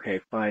was like, okay,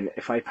 fine.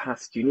 If I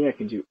passed uni, I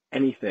can do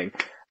anything.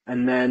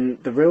 And then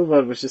the real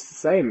world was just the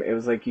same. It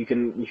was like you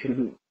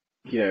can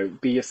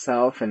be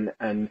yourself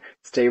and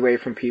stay away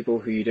from people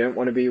who you don't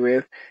want to be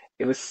with.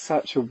 It was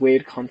such a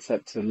weird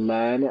concept to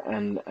learn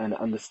and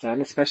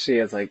understand, especially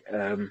as like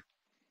a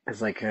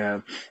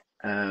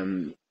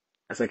um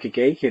as like a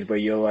gay kid, where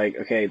you're like,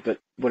 okay, but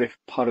what if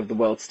part of the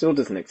world still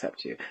doesn't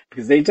accept you?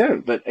 Because they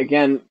don't. But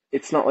again,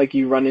 it's not like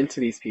you run into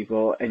these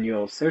people in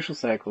your social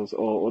circles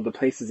or the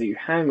places that you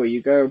hang or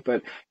you go,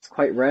 but it's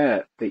quite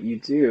rare that you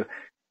do.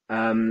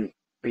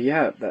 But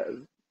yeah,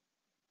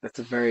 that's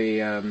a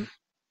very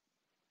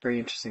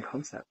interesting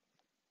concept.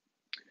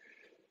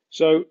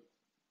 So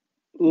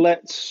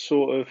let's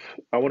sort of,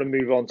 I want to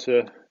move on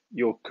to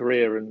your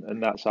career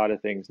and that side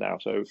of things now.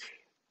 So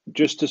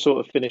just to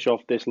sort of finish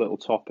off this little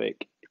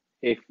topic,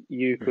 if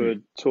you Hmm.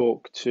 could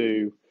talk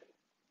to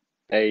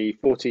a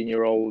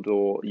 14-year-old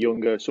or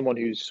younger, someone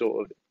who's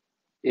sort of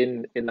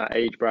in that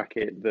age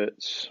bracket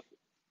that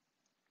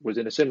was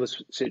in a similar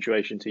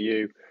situation to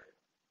you,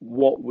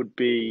 what would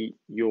be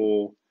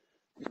your,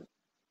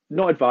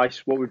 not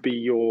advice, what would be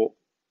your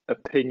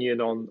opinion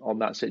on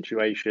that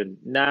situation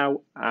now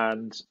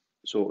and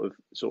sort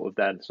of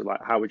then? So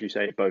like how would you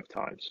say it both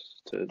times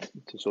to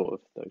sort of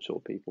those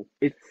sort of people?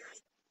 It's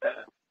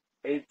uh,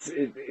 it's.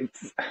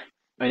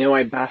 I know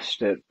I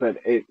bashed it, but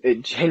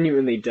it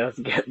genuinely does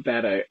get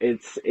better.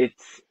 It's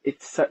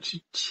such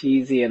a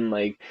cheesy and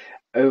like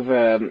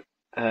over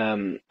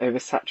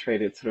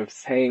oversaturated sort of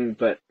saying,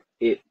 but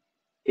it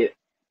it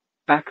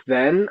back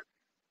then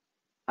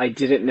I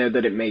didn't know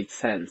that it made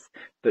sense.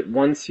 But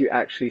once you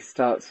actually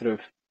start sort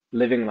of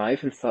living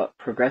life and start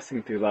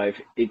progressing through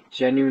life, it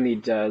genuinely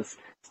does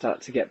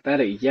start to get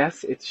better.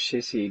 Yes, it's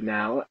shitty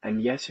now,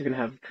 and yes, you're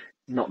gonna have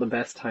not the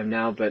best time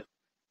now, but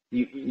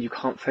you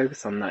can't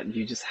focus on that.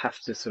 You just have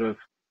to sort of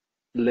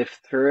live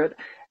through it,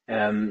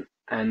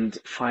 and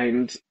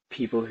find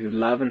people who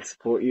love and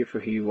support you for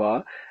who you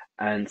are,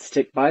 and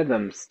stick by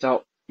them.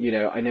 Stop.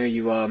 I know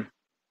you are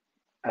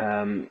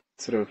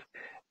sort of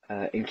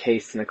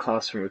encased in a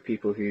classroom with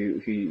people who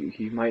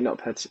you might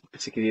not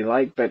particularly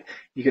like, but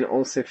you can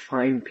also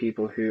find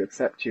people who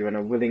accept you and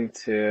are willing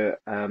to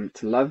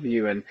love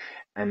you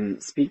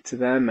and speak to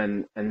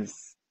them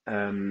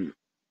um,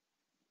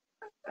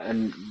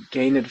 and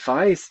gain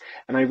advice.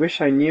 And I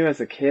wish I knew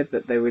as a kid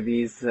that there were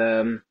these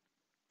sort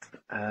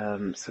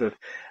of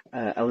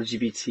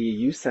LGBT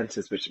youth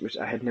centers, which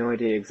I had no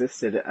idea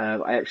existed.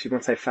 I actually,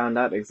 once I found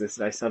out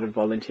existed, I started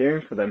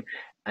volunteering for them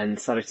and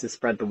started to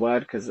spread the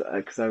word because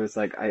I was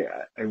like,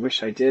 I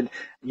wish I did,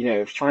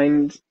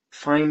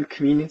 find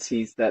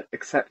communities that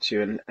accept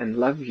you and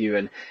love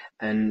you,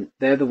 and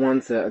they're the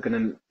ones that are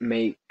going to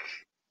make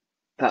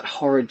that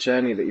horrid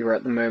journey that you're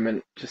at the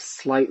moment just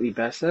slightly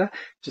better,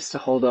 just to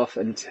hold off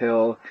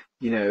until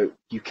you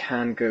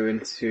can go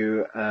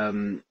into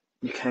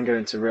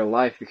real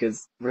life,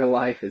 because real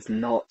life is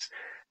not,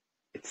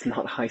 it's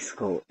not high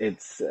school.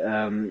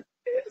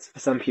 For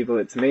some people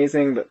it's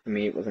amazing, but for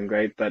me it wasn't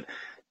great. But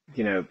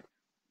you know,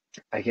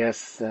 I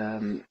guess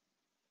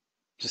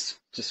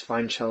just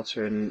find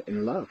shelter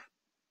in love.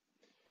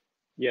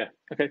 Yeah.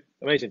 Okay.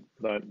 Amazing.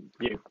 No,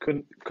 you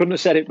couldn't have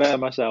said it better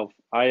myself.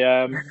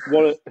 I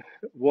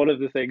one of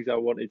the things I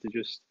wanted to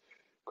just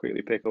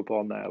quickly pick up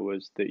on there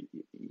was that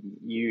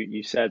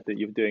you said that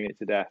you're doing it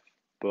to death,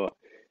 but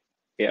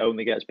it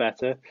only gets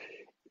better.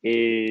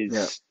 Yeah,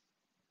 Is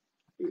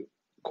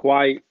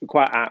quite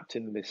apt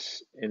in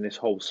this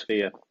whole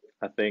sphere.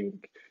 I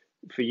think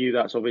for you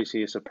that's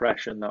obviously a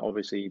suppression that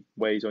obviously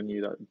weighs on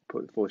you,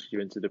 that forces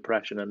you into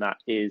depression, and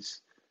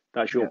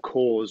that's your yeah,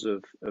 cause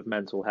of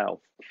mental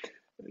health.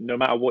 No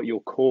matter what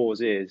your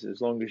cause is, as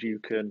long as you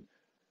can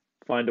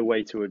find a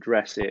way to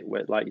address it,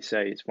 where like you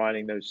say, it's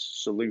finding those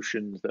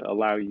solutions that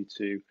allow you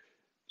to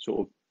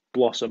sort of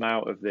blossom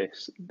out of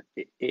this,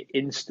 it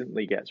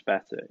instantly gets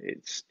better.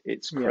 It's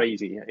yeah,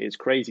 crazy. It's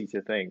crazy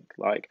to think.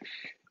 Like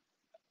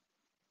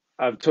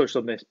I've touched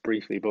on this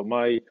briefly, but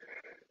my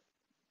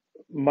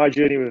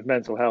journey with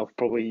mental health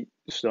probably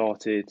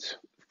started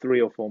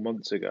 3 or 4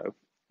 months ago,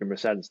 in the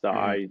sense that hmm,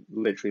 I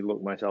literally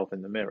looked myself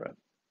in the mirror,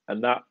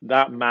 and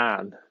that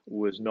man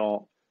was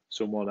not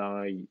someone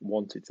I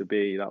wanted to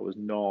be. That was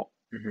not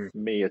hmm,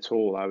 me at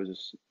all. I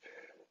was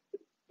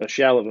a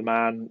shell of a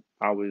man.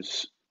 I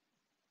was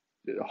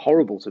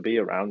horrible to be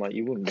around. Like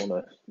you wouldn't want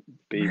to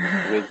be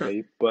with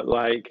me. But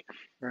like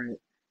right,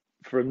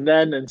 from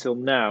then until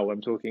now,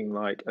 I'm talking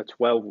like a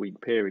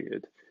 12-week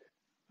period.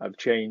 I've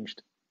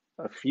changed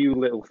a few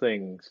little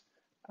things,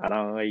 and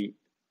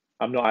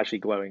I'm not actually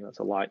glowing. That's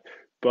a lie,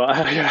 but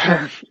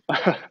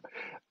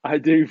I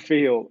do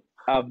feel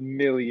a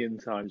million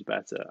times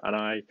better, and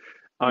yeah,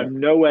 I'm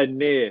nowhere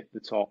near the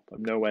top.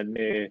 I'm nowhere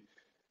near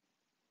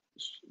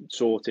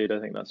sorted. I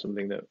think that's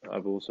something that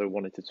I've also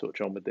wanted to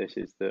touch on with this,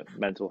 is that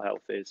mental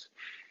health is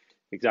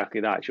exactly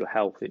that. It's your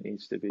health. It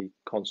needs to be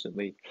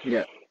constantly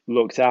yeah.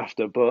 looked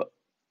after. But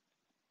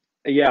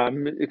yeah,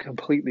 I'm in a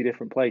completely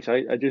different place.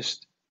 I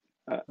just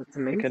That's I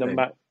can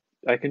amazing.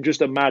 I can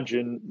just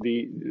imagine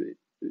the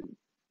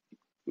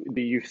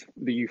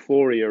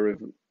euphoria of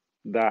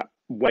that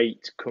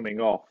weight coming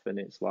off, and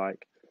it's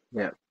like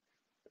Yeah.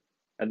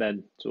 and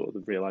then sort of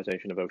the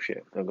realization of, oh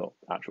shit, I've got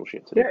actual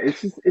shit to do. Yeah,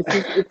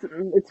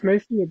 it's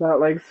mostly about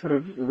like sort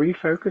of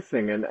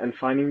refocusing and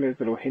finding those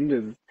little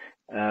hinders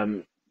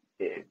um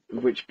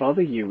which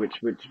bother you,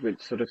 which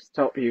sort of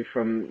stop you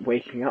from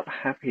waking up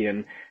happy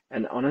and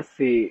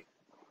honestly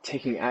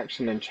taking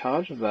action and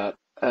charge of that.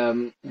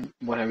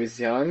 When I was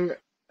young,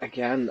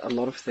 again, a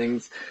lot of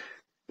things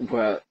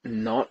were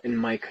not in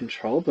my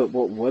control, but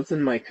what was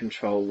in my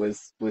control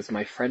was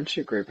my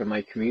friendship group and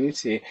my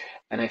community.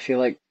 And I feel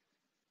like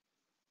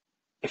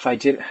if I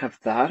didn't have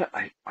that,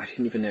 I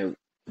didn't even know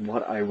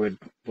what I would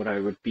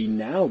be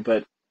now.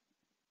 But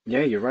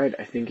yeah, you're right.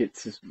 I think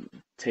it's just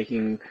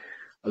taking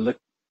a look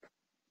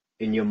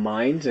in your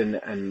mind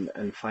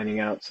and finding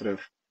out sort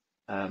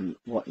of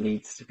what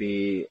needs to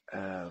be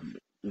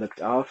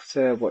looked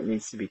after, what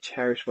needs to be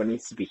cherished, what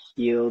needs to be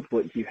healed,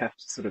 what you have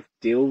to sort of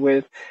deal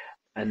with,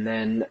 and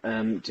then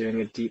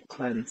doing a deep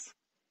cleanse.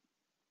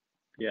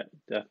 Yeah,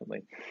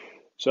 definitely.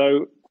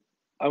 So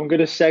I'm going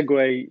to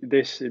segue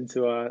this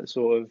into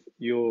sort of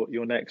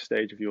your next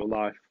stage of your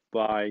life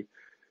by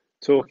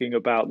talking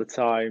about the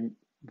time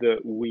that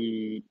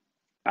we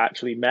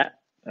actually met,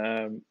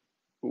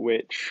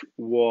 which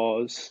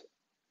was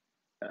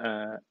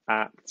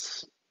at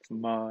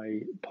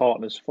my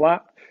partner's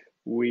flat.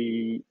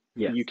 We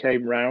Yes. You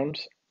came round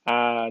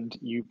and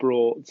you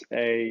brought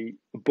a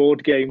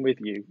board game with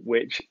you,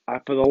 which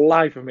for the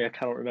life of me I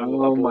cannot remember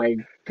what that Oh board.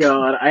 my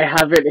God, I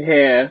have it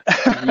here.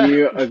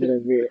 You are gonna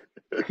be.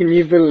 Can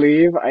you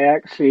believe I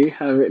actually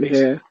have it this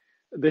here?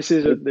 this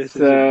isn't It's this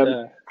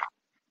isn't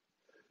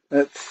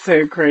that's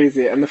so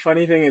crazy. And the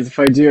funny thing is, if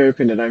I do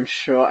open it, I'm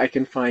sure I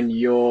can find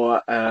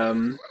your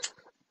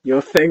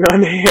thing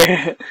on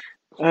here.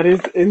 That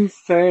is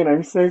insane.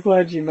 I'm so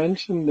glad you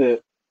mentioned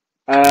it.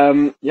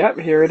 Yep,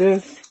 here it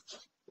is.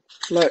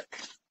 Look.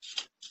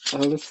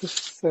 Oh, this is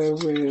so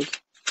weird.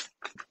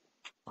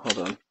 Hold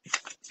on.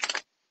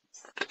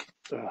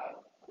 uh,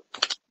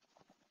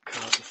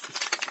 God, this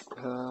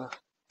is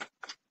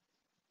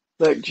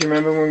Look, do you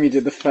remember when we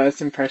did the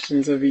first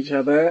impressions of each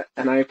other?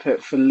 And I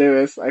put for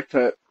Lewis, I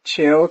put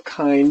chill,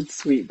 kind,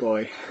 sweet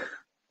boy.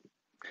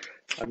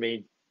 I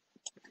mean,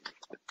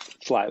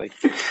 slightly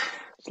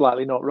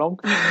slightly not wrong.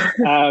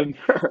 Um,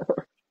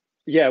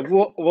 yeah,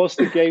 what's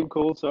the game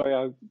called? Sorry,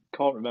 I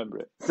can't remember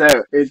it. So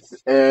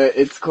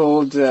it's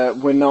called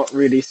We're Not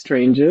Really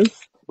Strangers.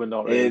 We're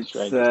not really It's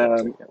strangers.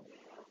 That's it.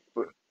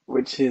 Yeah.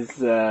 which is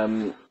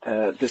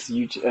this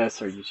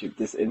YouTube,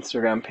 this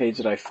Instagram page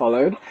that I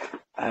followed,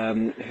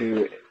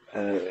 who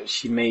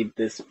she made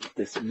this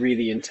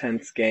really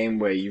intense game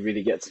where you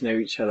really get to know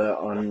each other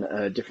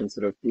on different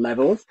sort of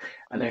levels.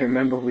 And I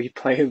remember we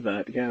played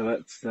that. Yeah,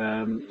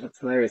 that's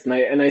hilarious.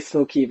 And I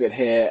still keep it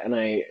here, and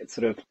I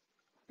sort of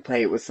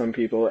play it with some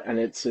people, and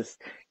it's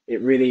just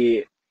it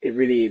really it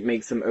really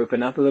makes them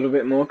open up a little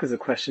bit more because the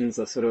questions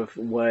are sort of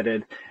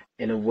worded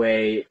in a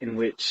way in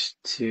which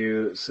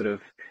to sort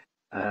of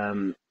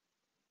um,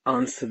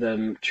 answer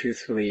them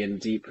truthfully and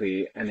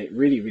deeply, and it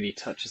really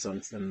touches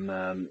on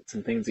some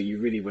things that you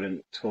really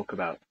wouldn't talk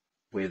about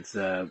with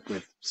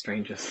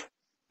strangers.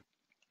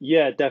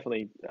 Yeah,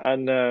 definitely,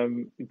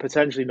 and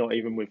potentially not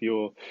even with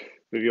your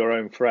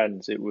own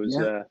friends. It was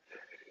Yeah.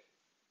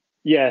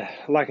 yeah,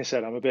 like I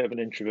said, I'm a bit of an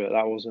introvert.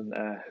 That wasn't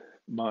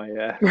my.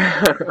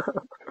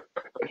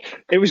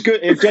 It was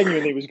good. It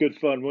genuinely was good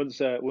fun.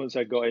 Once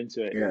I got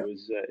into it, Yeah.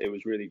 it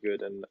was really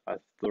good, and I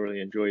thoroughly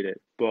enjoyed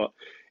it. But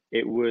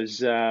it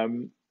was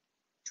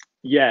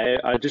yeah.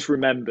 I just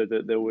remember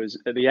that there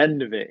was at the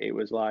end of it, it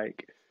was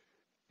like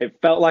it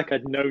felt like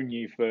I'd known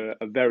you for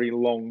a very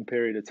long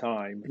period of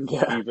time,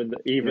 Yeah. even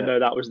Yeah. though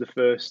that was the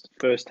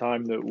first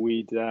time that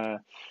we'd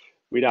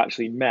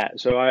actually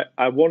met. So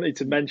I wanted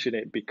to mention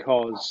it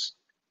because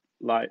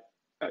like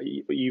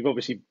you've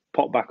obviously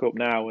popped back up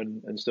now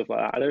and stuff like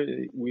that. I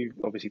don't we've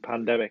obviously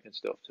pandemic and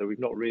stuff, so we've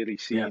not really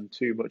Yeah. seen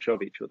too much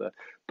of each other.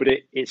 But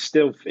it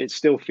still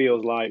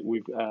feels like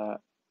we've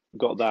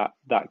got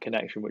that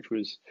connection, which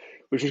was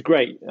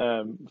great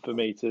for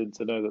me to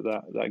know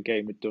that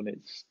game had done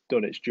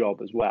its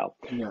job as well.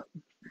 Yeah.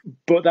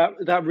 But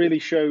that really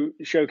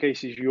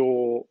showcases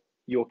your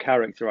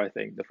character. I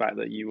think the fact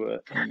that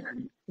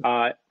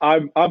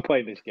I'm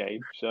playing this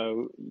game,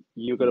 so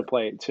you're going to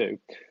play it too.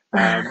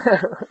 Um,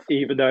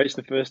 Even though it's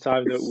the first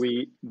time that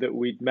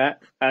we'd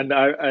met, and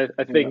I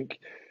Yeah. think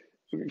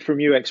from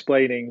you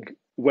explaining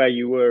where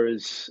you were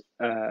as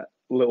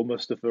little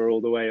Mustafa all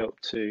the way up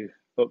to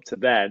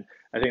then,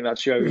 I think that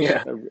shows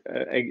Yeah.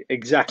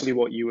 exactly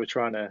what you were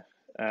trying to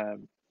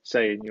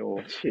say in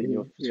your sort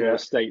Yeah. of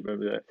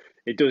statement, that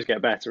it does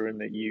get better and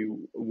that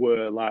you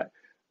were like,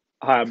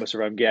 "Hi, I'm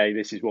Mustafa. I'm gay.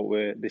 This is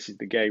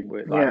the game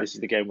we're like. Yeah. This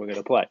is the game we're going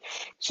to play."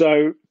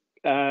 So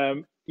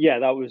yeah,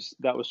 that was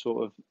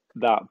sort of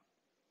that.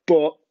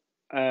 But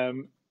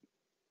um,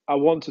 I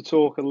want to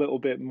talk a little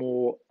bit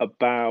more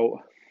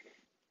about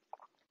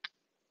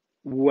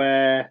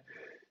where.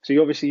 So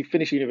you obviously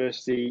finished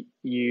university.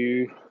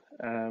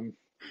 Um,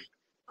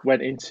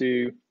 went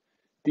into.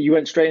 You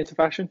went straight into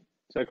fashion.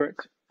 Is that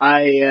correct?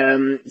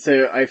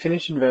 So I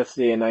finished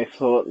university and I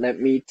thought, let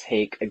me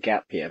take a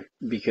gap year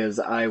because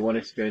I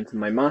wanted to go into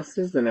my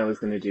master's, then I was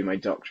going to do my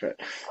doctorate.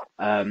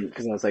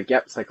 Because I was like,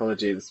 yep,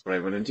 psychology, this is what I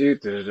want to do,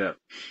 da da da.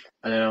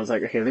 And then I was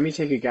like, okay, let me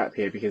take a gap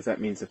year because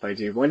that means if I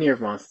do 1 year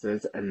of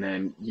master's and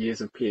then years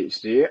of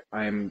PhD,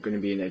 I'm going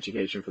to be in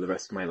education for the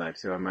rest of my life.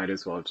 So I might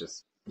as well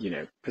just,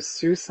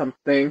 pursue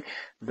something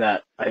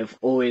that I've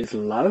always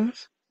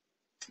loved.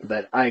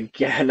 But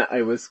again,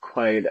 I was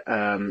quite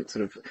sort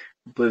of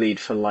bullied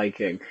for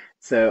liking.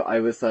 So I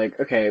was like,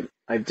 okay,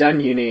 I've done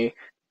uni.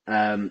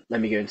 Let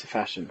me go into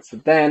fashion. So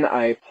then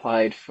I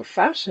applied for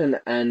fashion,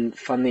 and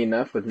funnily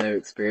enough, with no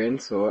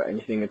experience or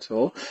anything at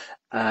all,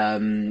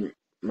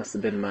 must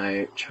have been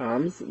my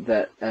charms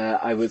that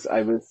I was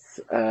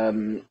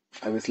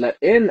let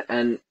in,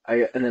 and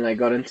then I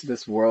got into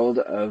this world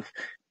of,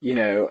 you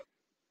know,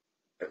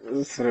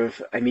 sort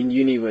of, I mean,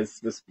 uni was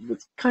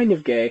kind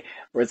of gay,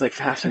 whereas like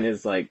fashion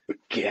is like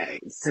gay.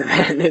 So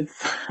then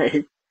it's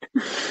like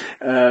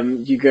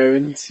you go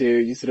into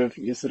you're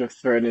sort of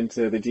thrown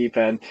into the deep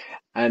end,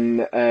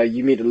 and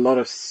you meet a lot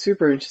of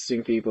super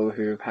interesting people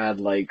who've had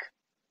like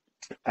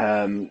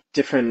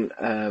different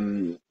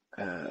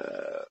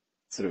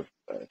sort of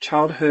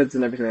childhoods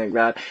and everything like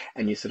that,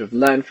 and you sort of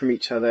learn from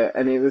each other,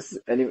 and it was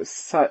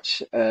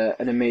such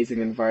an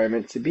amazing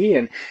environment to be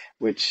in,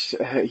 which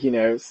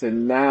so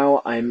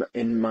now I'm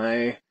in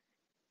my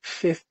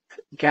fifth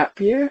gap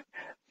year.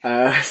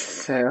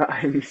 So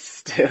I'm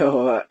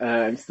still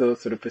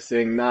sort of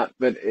pursuing that,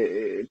 but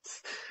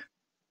it's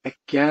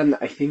again,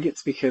 I think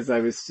it's because I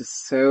was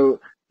just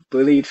so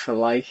bullied for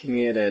liking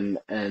it, and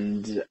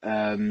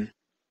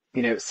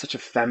it's such a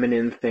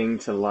feminine thing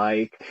to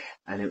like,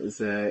 and it was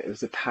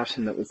a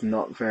passion that was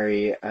not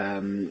very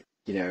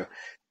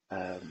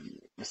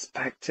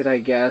respected, I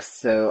guess.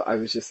 So I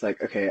was just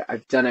like, okay,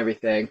 I've done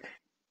everything.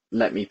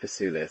 Let me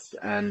pursue this,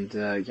 and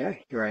yeah,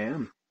 here I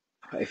am,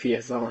 5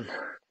 years on.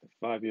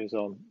 5 years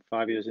on,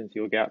 5 years into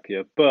your gap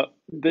year. But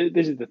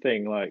this is the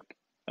thing, like,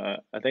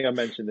 I think I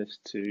mentioned this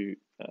to,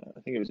 I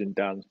think it was in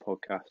Dan's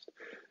podcast.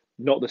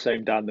 Not the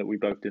same Dan that we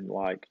both didn't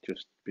like,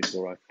 just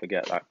before I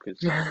forget that, because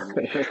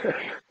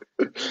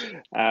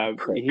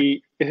Prick.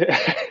 he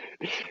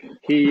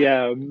he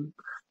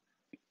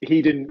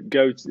he didn't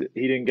go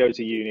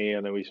to uni,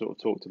 and then we sort of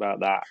talked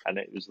about that, and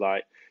it was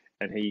like,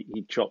 and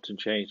he chopped and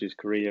changed his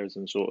careers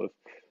and sort of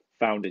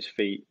found his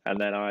feet, and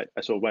then I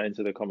sort of went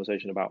into the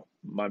conversation about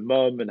my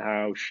mum and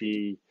how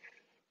she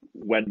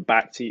went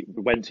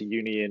to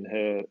uni in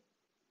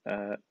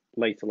her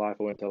later life.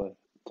 I won't tell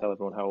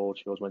everyone how old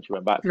she was when she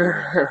went back to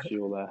uni.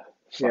 She'll Yeah.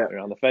 slap me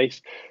around the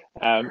face.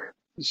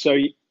 So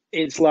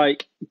it's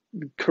like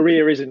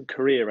career isn't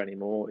career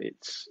anymore.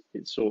 It's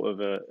sort of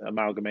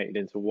amalgamated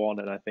into one.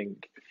 And I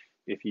think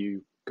if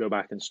you go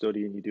back and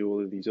study and you do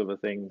all of these other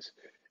things,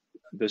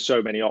 there's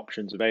so many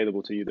options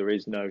available to you. There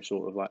is no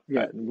sort of like,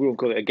 Yeah. we won't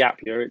call it a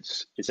gap year.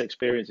 It's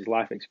experience, it's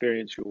life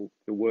experience. You're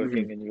Hmm.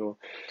 working and you're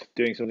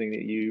doing something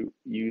that you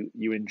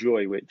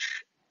enjoy,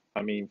 which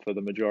I mean, for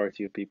the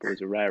majority of people,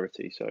 is a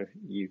rarity. So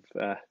you've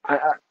I,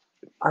 I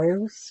I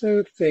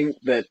also think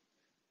that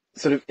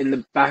sort of in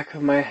the back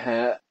of my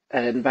head,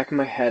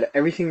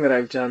 everything that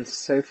I've done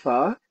so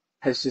far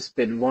has just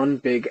been one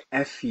big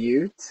F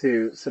you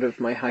to sort of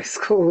my high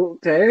school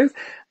days.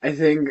 I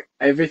think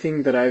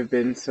everything that I've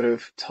been sort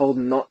of told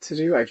not to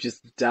do, I've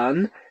just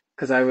done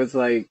because I was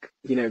like,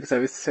 because I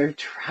was so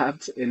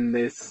trapped in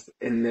this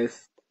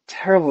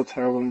terrible,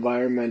 terrible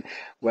environment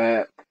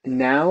where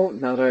now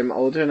that I'm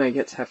older and I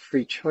get to have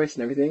free choice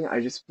and everything,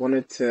 I just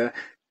wanted to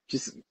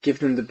just give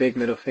them the big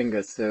middle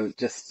finger. So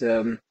just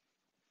to,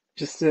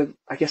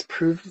 I guess,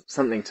 prove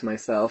something to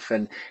myself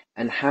and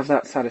have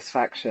that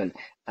satisfaction.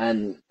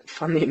 And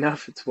funnily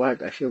enough, it's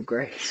worked. I feel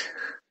great.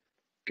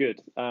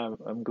 good.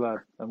 I'm glad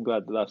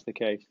that that's the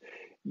case.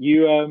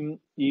 You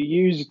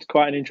used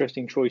quite an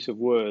interesting choice of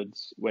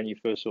words when you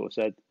first sort of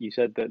said you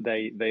said that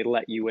they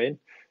let you in,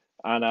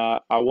 and I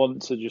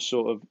want to just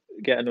sort of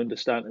get an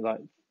understanding.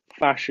 Like,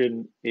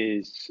 fashion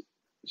is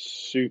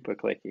super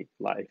clicky.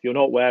 Like, if you're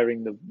not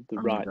wearing the Oh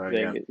my right God,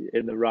 yeah. thing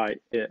in the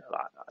right, like,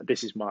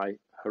 this is my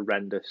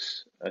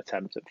horrendous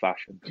attempt at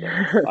fashion. So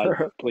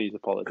I please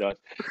apologize.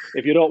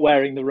 If you're not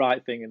wearing the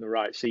right thing in the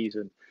right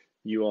season,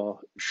 you are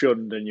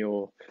shunned and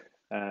you're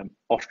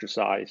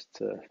ostracized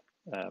to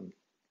um,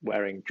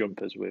 wearing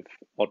jumpers with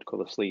odd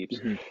color sleeves.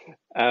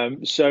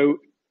 Mhm. So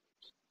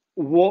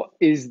what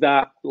is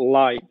that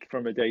like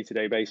from a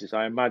day-to-day basis?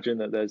 I imagine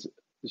that there's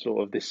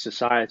sort of this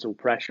societal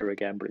pressure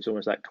again, but it's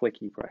almost like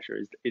clicky pressure.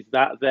 Is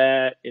that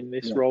there in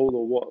this Yeah. role,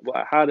 or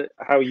how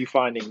are you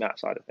finding that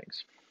side of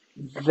things?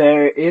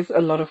 There is a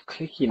lot of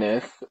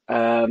clickiness,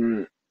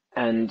 and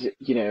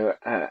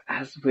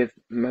as with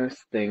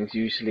most things,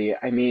 usually,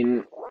 I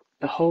mean,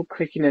 the whole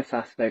clickiness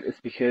aspect is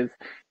because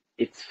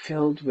it's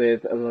filled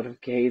with a lot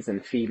of gays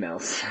and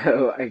females.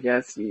 So I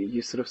guess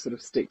you sort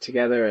of stick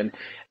together,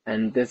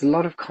 and there's a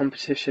lot of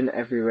competition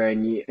everywhere,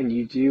 and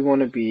you do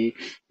want to be,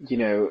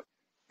 the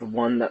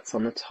one that's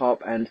on the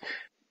top, and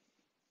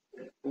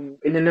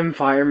in an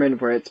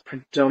environment where it's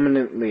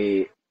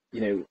predominantly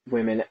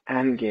women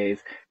and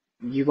gays,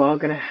 you are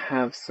going to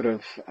have sort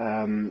of,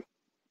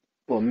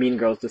 well, Mean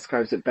Girls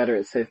describes it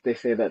better. They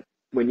say that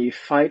when you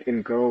fight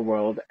in girl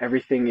world,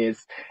 everything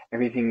is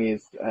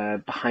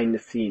behind the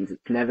scenes.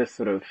 It's never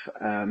sort of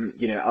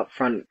up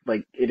front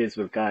like it is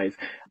with guys.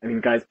 I mean,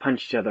 guys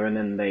punch each other and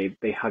then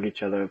they hug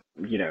each other,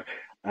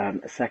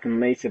 a second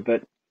later.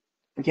 But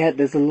yeah,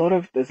 there's a lot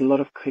of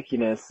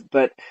quickiness,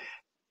 but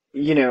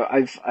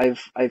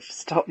I've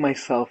stopped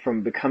myself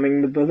from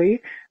becoming the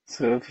bully.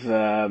 Sort of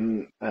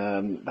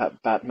that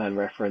Batman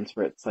reference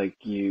where it's like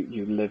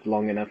you live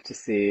long enough to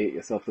see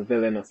yourself the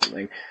villain or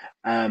something.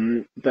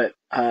 But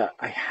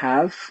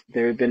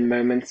there have been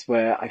moments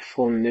where I've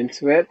fallen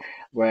into it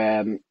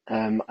where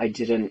um I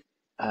didn't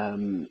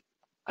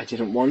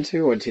want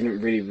to or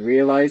didn't really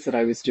realize that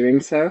I was doing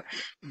so.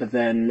 But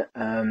then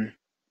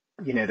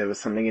there was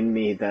something in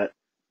me that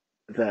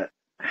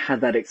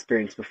had that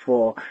experience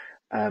before.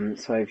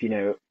 So I've,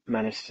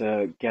 managed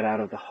to get out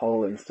of the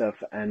hole and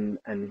stuff and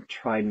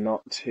try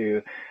not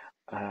to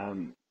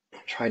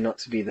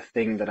be the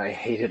thing that I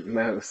hated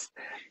most.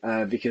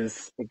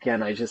 Because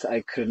again, I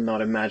could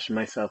not imagine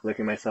myself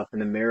looking myself in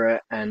the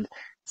mirror and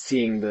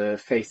seeing the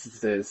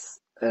faces,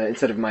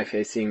 instead of my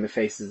face, seeing the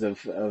faces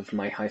of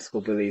my high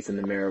school bullies in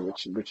the mirror,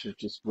 which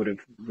just would have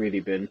really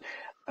been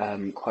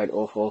quite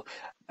awful.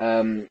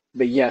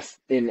 But yes,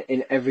 in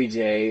every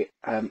day,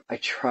 I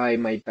try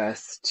my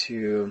best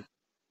to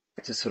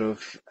sort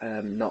of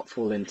not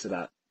fall into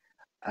that.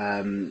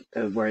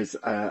 Whereas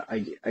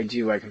I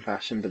do work in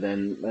fashion, but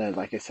then,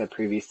 like I said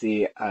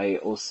previously, I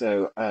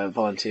also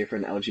volunteer for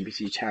an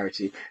LGBT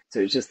charity. So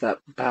it's just that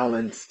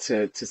balance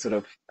to sort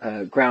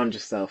of ground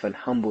yourself and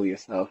humble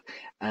yourself,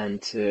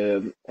 and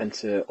to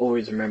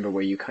always remember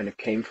where you kind of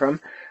came from.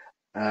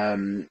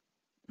 Um,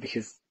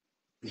 because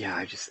yeah,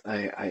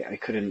 I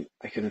couldn't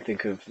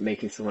think of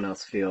making someone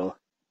else feel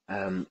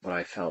what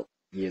I felt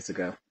years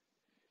ago.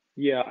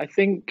 Yeah, I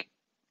think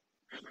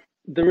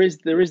there is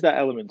that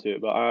element to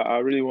it, but I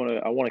really want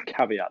to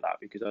caveat that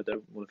because I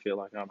don't want to feel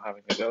like I'm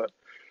having a go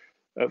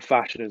at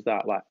fashion as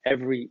that. Like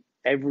every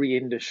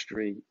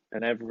industry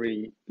and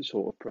every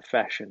sort of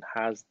profession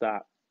has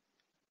that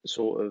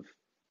sort of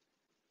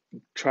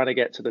trying to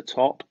get to the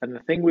top. And the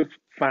thing with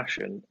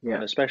fashion, and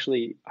Yeah,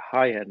 especially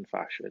high end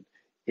fashion,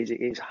 is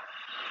it is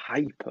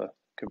hyper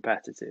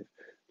competitive.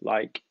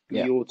 Like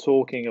yeah, you're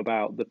talking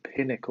about the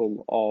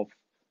pinnacle of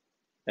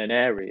an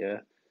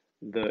area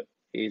that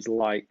is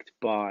liked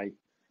by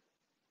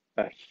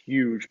a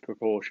huge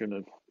proportion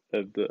of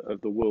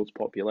the world's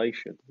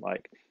population.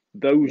 Like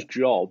those yeah,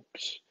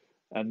 jobs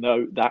and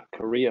that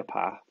career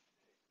path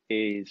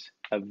is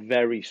a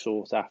very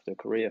sought after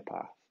career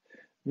path.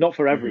 Not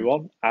for hmm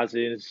everyone, as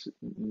is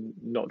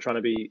not trying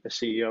to be a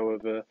CEO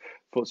of a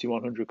FTSE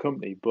 100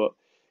 company, but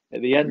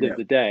at the end of yeah,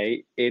 the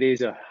day, it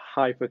is a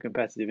hyper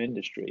competitive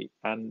industry,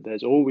 and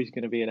there's always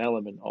going to be an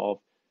element of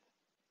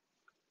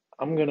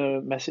I'm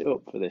gonna mess it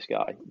up for this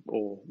guy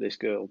or this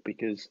girl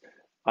because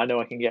I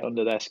know I can get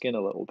under their skin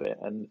a little bit,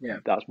 and yeah.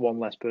 that's one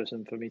less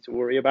person for me to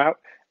worry about.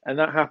 And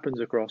that happens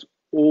across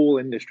all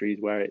industries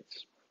where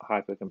it's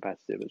hyper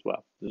competitive as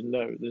well. There's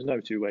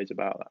no two ways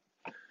about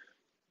that.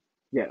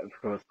 Yeah, of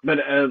course. But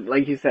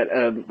like you said,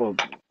 well,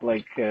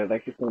 like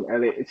you said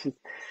earlier, it's just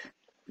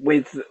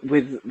with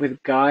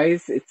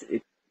guys,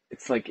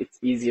 it's like it's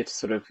easier to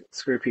sort of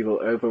screw people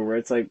over. Where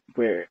it's like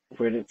where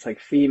it's like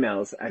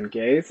females and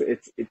gays,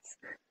 it's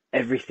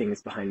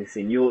everything's behind the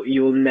scene.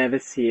 You'll never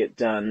see it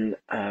done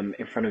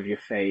in front of your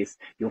face.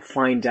 You'll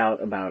find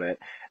out about it.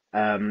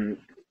 Um,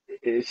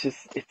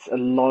 it's a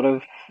lot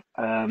of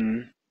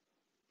um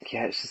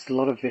it's just a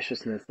lot of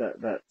viciousness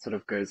that sort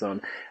of goes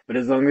on. But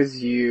as long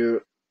as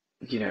you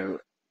know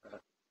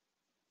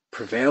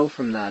prevail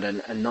from that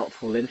and not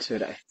fall into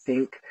it, I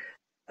think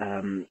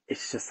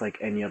it's just like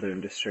any other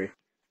industry.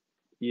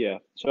 Yeah.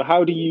 So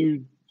how do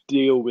you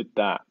deal with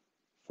that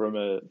from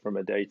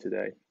a day to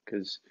day?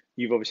 Because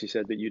you've obviously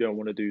said that you don't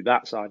want to do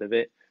that side of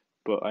it,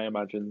 but I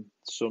imagine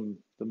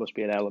there must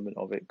be an element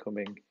of it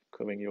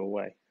coming your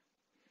way.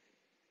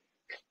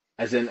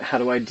 As in, how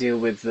do I deal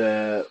with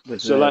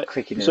So the like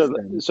clickiness so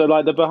then? so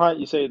like the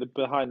behind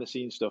the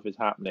scenes stuff is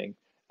happening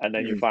and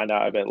then you Mm. find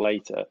out a bit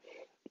later.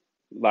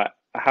 Like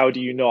how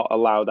do you not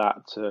allow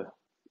that to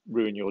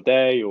ruin your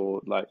day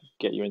or like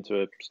get you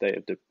into a state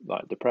of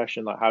like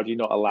depression? Like how do you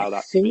not I allow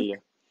that to think be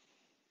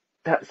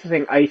that's the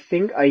thing. I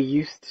think I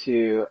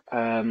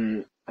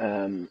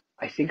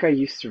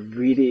used to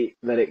really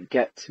let it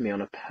get to me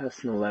on a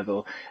personal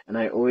level, and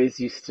I always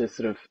used to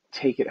sort of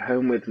take it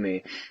home with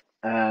me.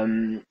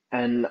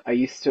 And I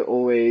used to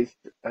always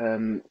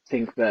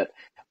think that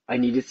I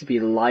needed to be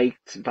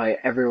liked by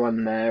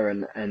everyone there,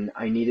 and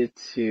I needed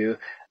to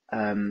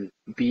um,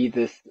 be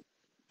this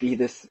be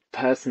this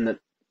person that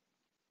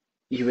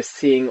you were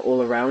seeing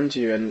all around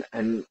you,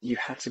 and you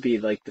had to be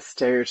like the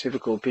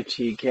stereotypical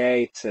bitchy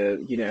gay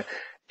to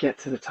get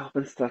to the top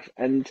and stuff.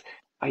 And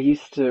I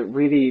used to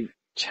really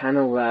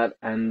channel that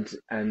and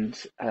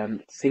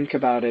think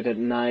about it at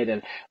night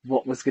and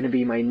what was going to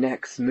be my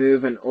next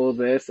move and all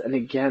this. And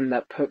again,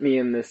 that put me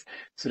in this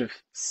sort of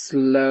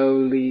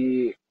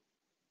slowly.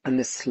 and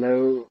this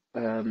slow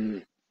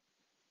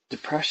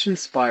depression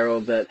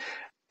spiral that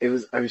I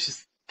was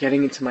just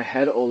getting into my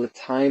head all the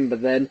time.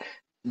 But then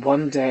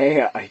one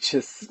day I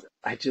just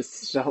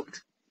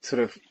stopped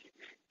sort of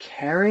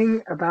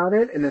caring about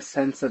it, in the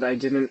sense that I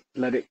didn't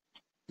let it,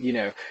 you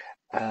know,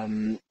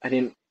 I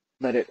didn't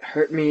let it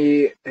hurt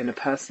me in a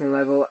personal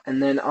level.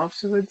 And then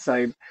afterwards,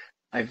 I've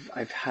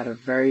had a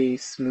very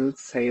smooth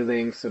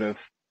sailing sort of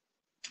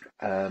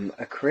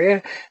a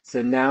career.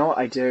 So now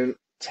I don't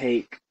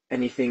take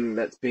anything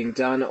that's being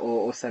done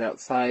or said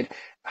outside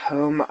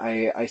home.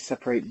 I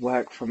separate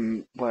work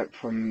from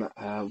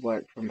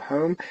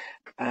home,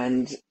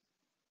 and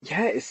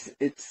yeah,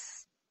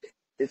 it's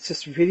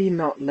just really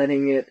not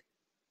letting it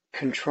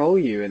control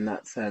you in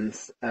that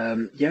sense.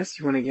 Yes,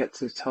 you want to get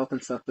to the top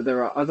and stuff, but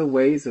there are other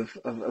ways of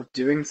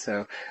doing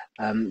so.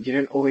 You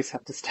don't always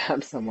have to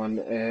stab someone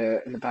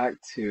in the back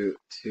to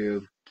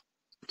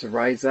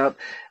rise up.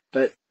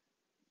 But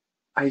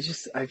I've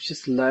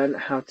just learned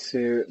how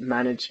to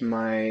manage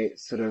my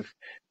sort of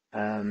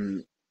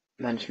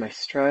manage my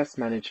stress,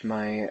 manage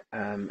my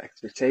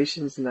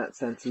expectations in that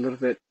sense a little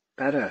bit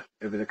better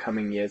over the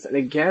coming years. And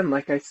again,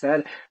 like I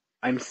said,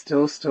 I'm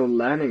still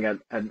learning at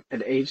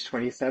age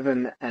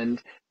 27,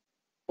 and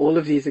all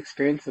of these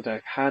experiences that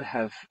I've had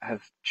have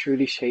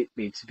truly shaped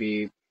me to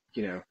be,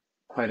 you know,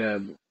 quite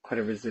a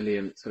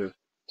resilient sort of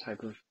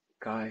type of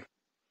guy.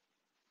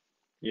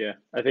 Yeah,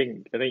 I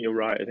think you're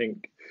right. I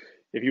think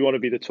if you want to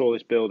be the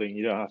tallest building,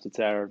 you don't have to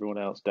tear everyone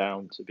else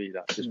down to be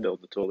that. Just Mm.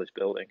 build the tallest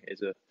building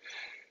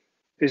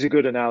is a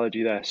good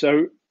analogy there.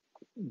 So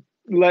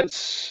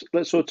let's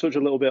sort of touch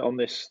a little bit on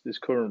this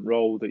current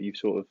role that you've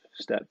sort of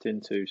stepped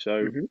into.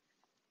 So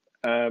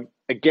Hmm.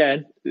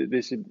 again,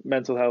 this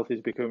mental health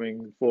is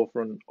becoming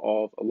forefront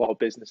of a lot of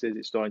businesses.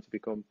 It's starting to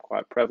become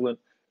quite prevalent.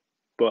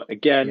 But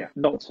again, Yeah.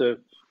 not to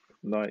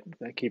like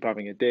keep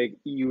having a dig,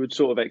 you would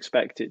sort of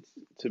expect it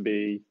to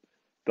be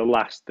the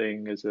last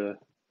thing as a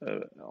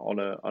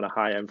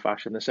high end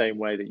fashion, the same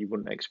way that you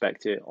wouldn't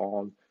expect it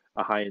on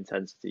a high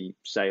intensity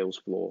sales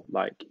floor.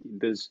 Like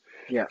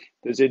Yeah.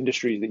 there's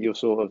industries that you're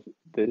sort of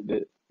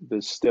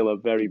there's still a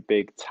very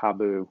big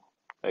taboo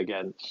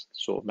against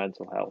sort of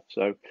mental health.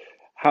 So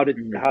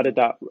Mhm.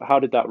 how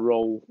did that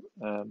role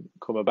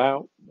come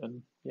about?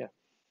 And yeah,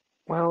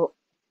 Well,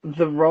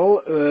 the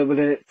role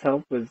within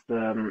itself was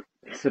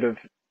sort of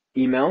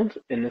emailed,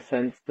 in the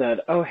sense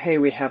that, oh, hey,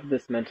 we have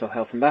this mental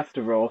health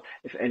ambassador role.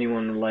 If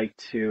anyone would like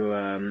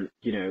to,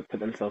 put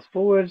themselves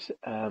forward,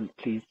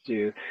 please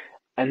do.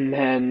 And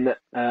then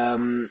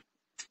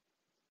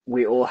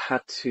we all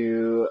had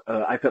to,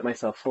 I put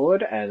myself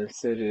forward, and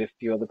so did a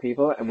few other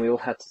people, and we all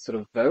had to sort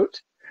of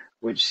vote,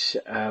 which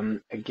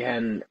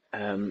again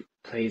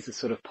plays a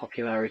sort of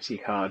popularity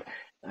card.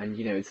 And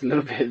it's a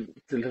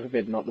little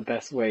bit not the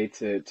best way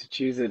to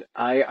choose it.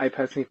 I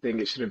personally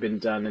think it should have been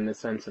done in the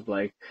sense of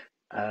like,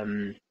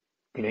 um,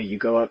 you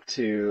go up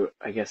to,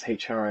 I guess,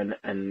 HR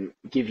and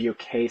give your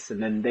case,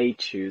 and then they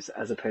choose,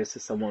 as opposed to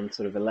someone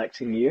sort of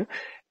electing you.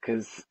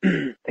 Because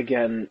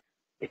again,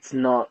 it's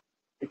not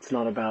it's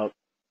not about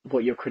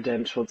what your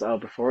credentials are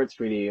before. It's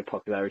really a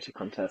popularity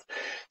contest.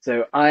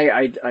 So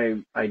I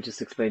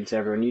just explained to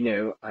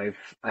everyone, I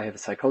have a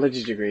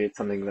psychology degree. It's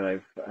something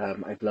that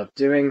I've loved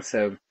doing.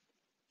 So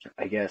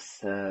I guess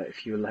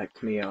if you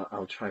elect me,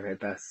 I'll try my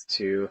best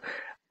to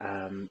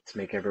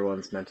make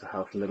everyone's mental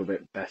health a little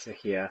bit better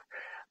here.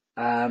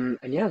 And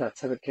yeah, that's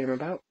how it came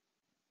about.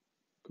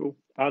 cool.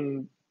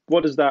 And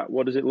what does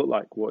it look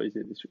like? What is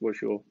it?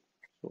 What's your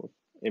sort of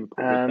input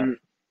with that? Um,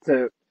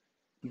 so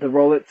the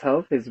role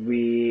itself is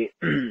we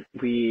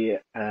we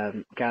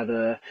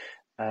gather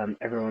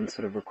everyone's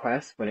sort of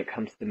requests when it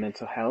comes to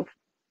mental health,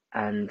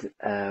 and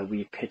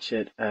we pitch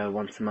it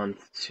once a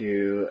month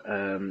to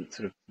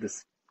sort of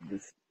this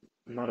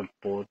not a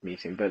board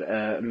meeting, but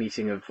a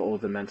meeting of all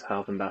the mental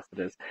health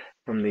ambassadors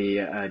from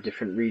the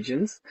different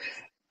regions,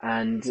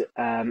 and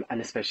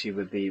especially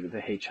with the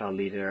HR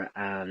leader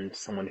and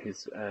someone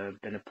who's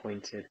been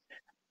appointed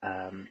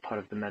part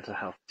of the mental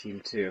health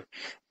team too.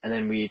 And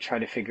then we try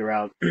to figure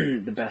out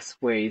the best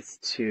ways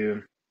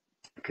to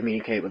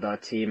communicate with our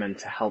team and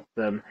to help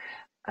them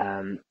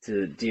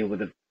to deal with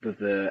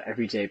the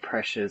everyday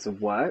pressures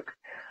of work.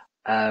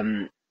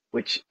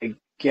 Which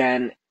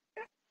again,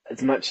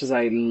 as much as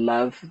I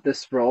love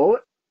this role,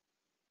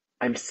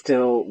 I'm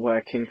still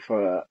working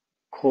for a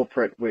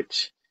corporate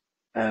which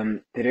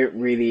they don't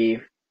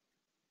really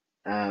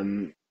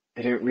um,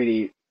 they don't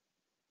really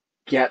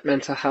get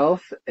mental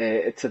health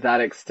to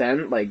that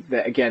extent. Like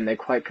again, they're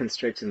quite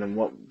constricted on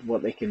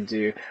what they can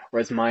do.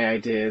 Whereas my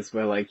ideas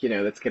were like,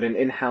 let's get an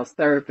in-house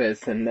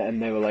therapist, and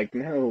they were like,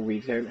 no, we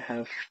don't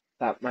have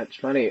that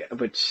much money.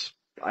 Which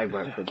I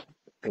work for $1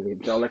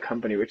 billion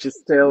company, which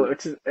is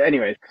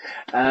anyways.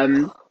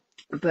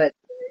 But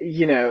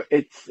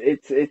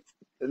it's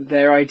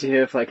their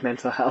idea of like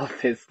mental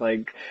health is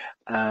like,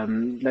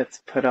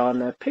 let's put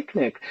on a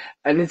picnic,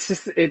 and it's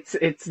just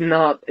it's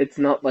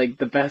not like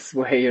the best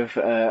way of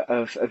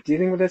of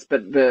dealing with this,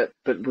 but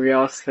we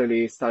are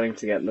slowly starting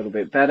to get a little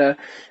bit better,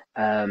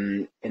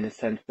 in the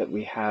sense that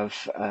we have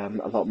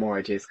a lot more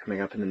ideas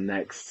coming up in the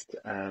next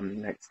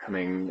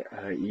coming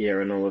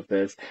year and all of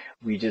this.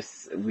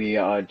 We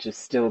are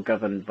just still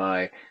governed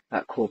by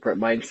that corporate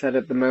mindset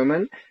at the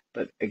moment,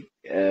 but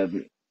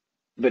um,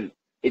 but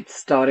it's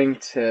starting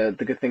to.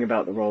 The good thing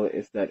about the role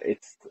is that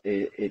it's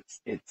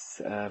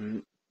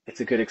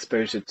a good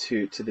exposure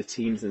to the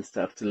teams and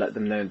stuff to let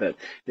them know that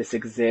this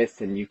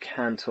exists and you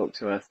can talk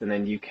to us and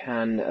then you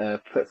can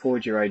put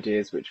forward your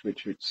ideas which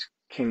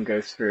can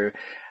go through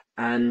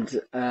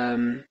and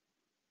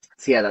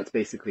so yeah, that's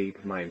basically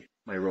my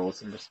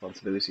roles and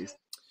responsibilities.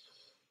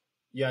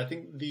 Yeah, I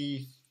think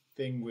the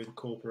thing with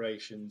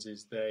corporations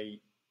is they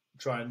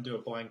try and do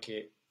a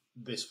blanket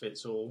this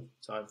fits all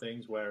type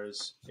things,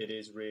 whereas it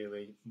is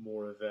really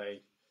more of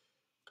a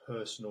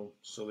personal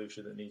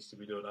solution that needs to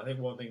be done. I think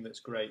one thing that's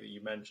great that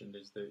you mentioned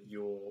is that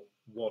you're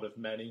one of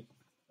many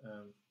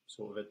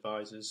sort of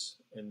advisors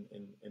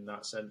in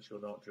that sense.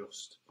 You're not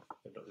just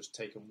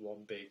taken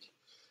one big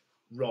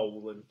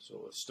role and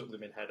sort of stuck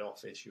them in head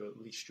office.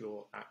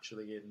 You're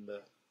actually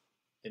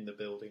in the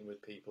building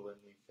with people, and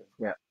you can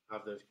Yeah,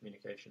 have those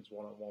communications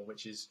one on one,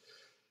 which is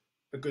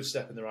a good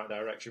step in the right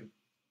direction.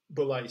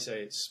 But like you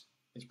say, it's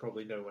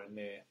probably nowhere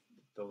near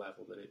the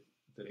level that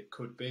it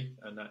could be,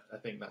 and I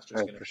think that's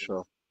just oh, going to for be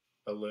sure.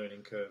 a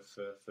learning curve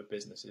for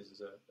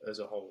businesses as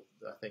a whole.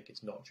 I think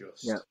it's not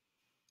Yeah, just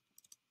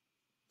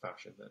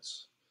fashion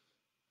that's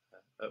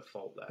at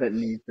fault there. that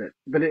needs it.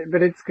 But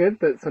it's good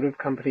that sort of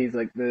companies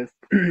like this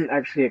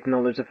actually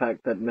acknowledge the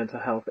fact that mental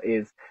health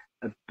is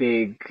a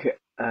big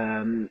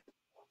um,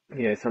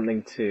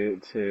 something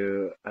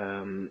to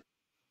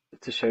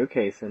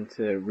showcase and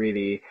to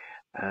really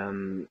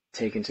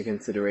take into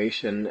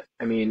consideration.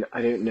 I mean,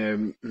 I don't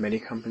know many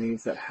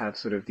companies that have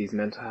sort of these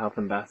mental health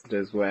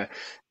ambassadors where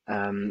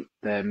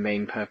their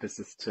main purpose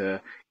is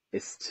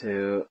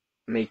to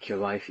make your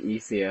life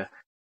easier.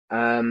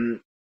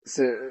 Um,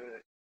 so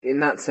in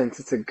that sense,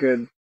 it's a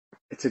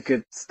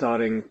good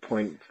starting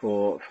point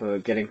for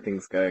getting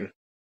things going.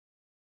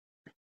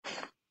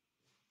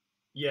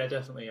 Yeah,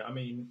 definitely. I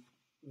mean,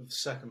 the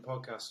second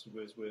podcast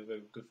was with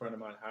a good friend of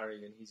mine,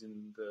 Harry, and he's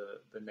in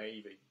the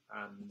Navy,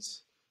 and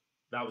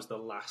that was the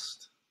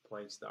last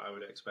place that I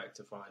would expect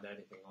to find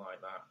anything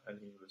like that. And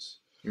he was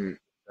Mm.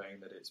 saying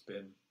that it's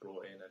been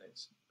brought in and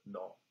it's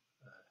not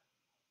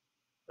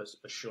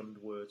a shunned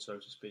word, so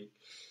to speak.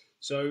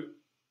 So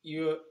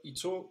you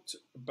talked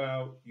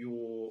about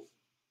your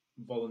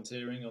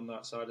volunteering on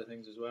that side of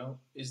things as well.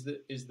 Is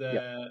Yeah.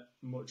 there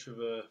much of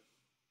a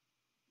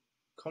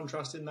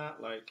contrast in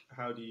that? Like,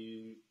 how do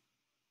you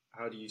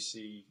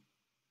see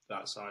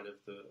that side of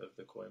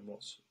the coin?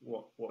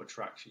 What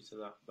attracts you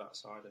to that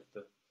side of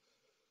the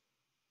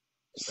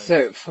space?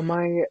 So for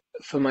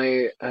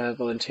my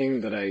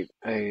volunteering that I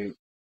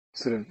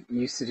sort of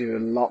used to do a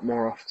lot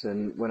more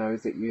often when I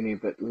was at uni,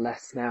 but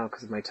less now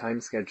because of my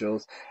time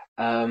schedules,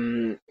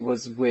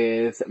 was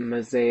with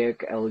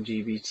Mosaic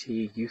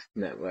LGBT Youth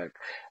Network.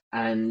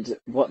 And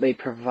what they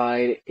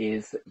provide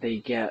is they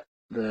get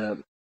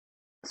the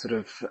sort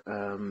of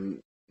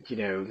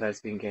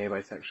lesbian, gay,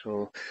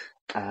 bisexual,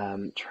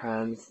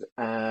 trans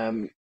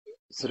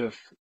sort of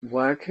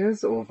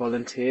workers or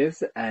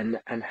volunteers and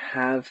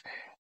have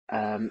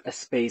a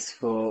space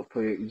for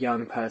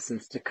young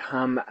persons to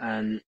come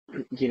and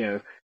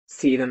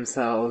see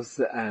themselves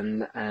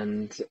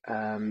and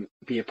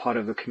be a part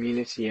of the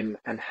community and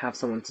have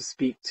someone to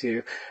speak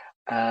to.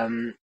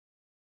 Um,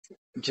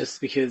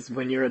 just because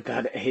when you're at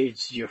that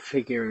age, you're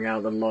figuring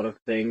out a lot of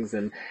things,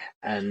 and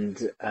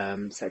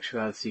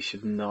sexuality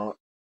should not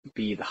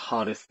be the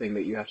hardest thing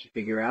that you have to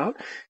figure out.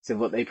 So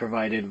what they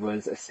provided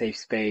was a safe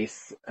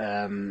space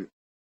of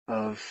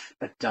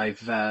a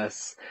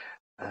diverse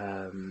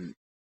um,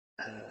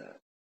 uh,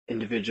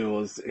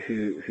 individuals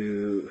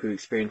who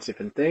experience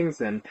different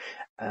things, and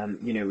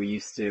we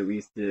used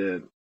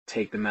to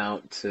take them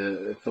out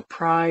to for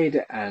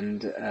Pride,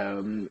 and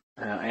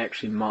I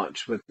actually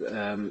marched with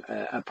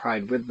at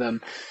Pride with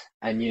them,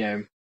 and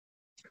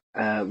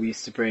we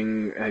used to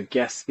bring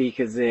guest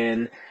speakers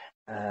in,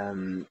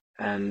 and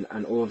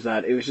all of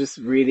that. It was just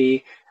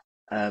really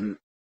um,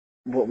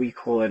 what we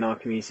call in our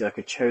community like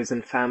a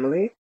chosen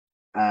family,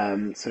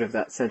 sort of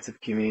that sense of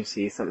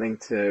community, something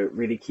to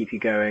really keep you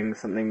going,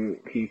 something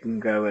you can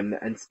go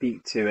and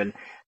speak to,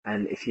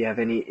 and if you have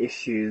any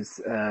issues,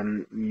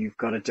 you've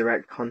got a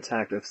direct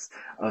contact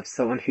of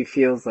someone who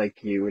feels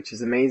like you, which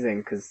is amazing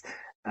because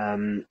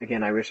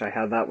again, I wish I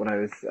had that when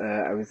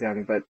I was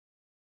young, but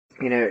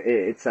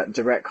it's that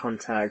direct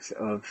contact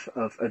of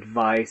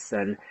advice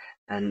and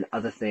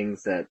other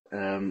things that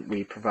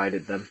we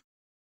provided them.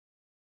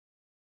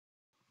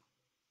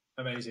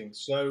 Amazing.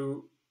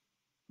 So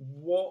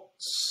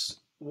what's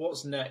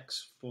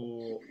next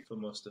for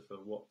Mustafa?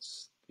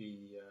 What's the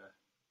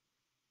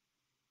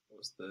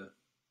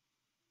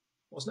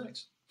what's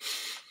next?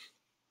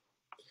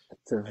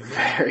 It's a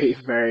very,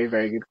 very,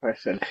 very good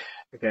question.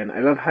 Again, I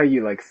love how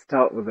you like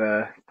start with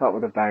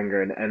a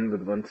banger and end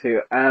with one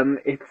too.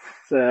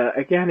 It's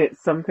again,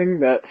 it's something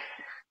that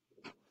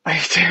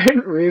I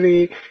don't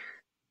really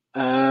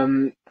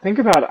think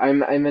about.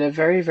 I'm in a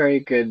very, very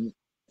good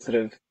sort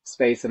of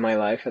space in my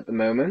life at the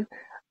moment.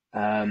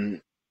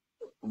 Um,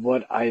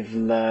 what I've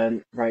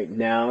learned right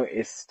now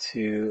is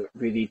to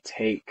really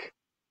take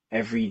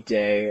every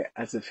day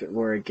as if it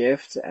were a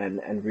gift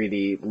and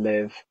really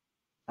live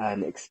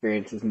and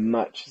experience as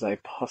much as I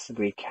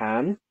possibly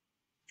can.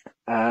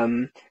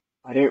 Um,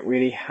 I don't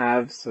really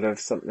have sort of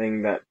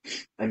something that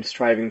I'm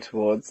striving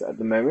towards at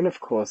the moment. Of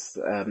course,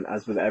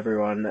 as with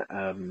everyone,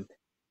 uh,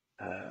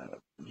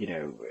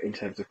 in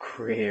terms of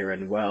career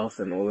and wealth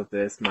and all of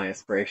this, my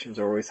aspirations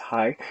are always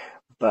high.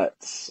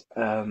 But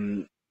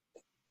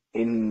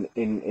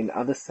in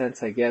other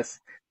sense, I guess,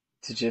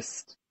 to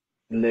just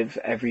live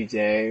every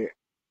day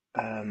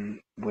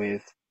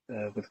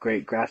with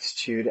great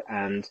gratitude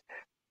and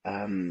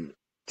um,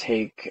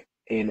 take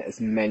in as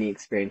many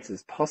experiences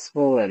as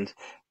possible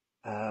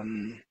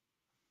um,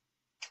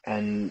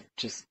 and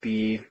just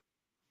be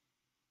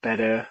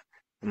better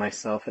for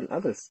myself and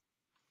others.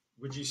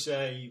 Would you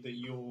say that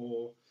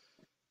you're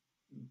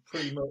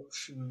pretty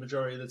much the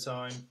majority of the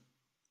time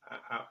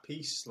at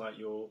peace? Like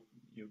you're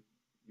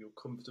you're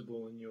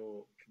comfortable and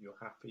you're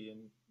happy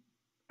and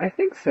I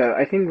think so.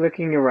 I think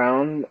looking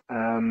around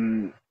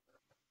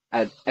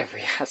at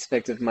every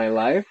aspect of my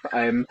life,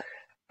 I'm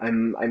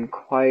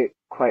quite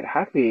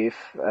happy. If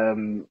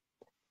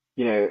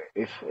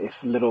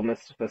little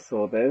Mustafa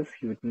saw this,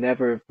 he would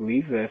never have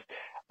believed it.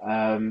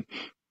 Um,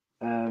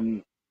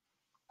 um,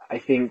 I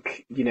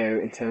think,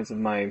 in terms of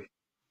my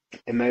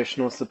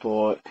emotional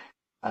support,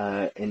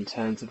 in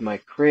terms of my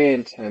career,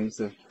 in terms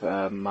of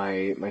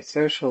my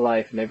social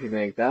life and everything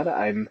like that,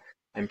 I'm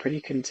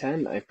pretty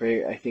content. I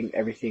think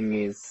everything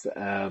is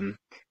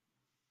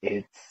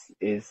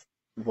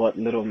what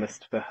little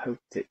Mustafa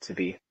hoped it to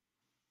be.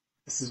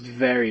 This is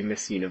very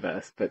Miss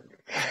Universe, but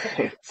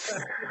it's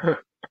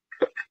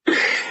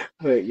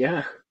but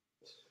yeah.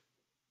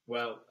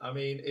 well, I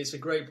mean, it's a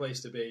great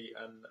place to be,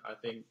 and I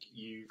think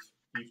you've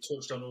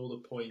touched on all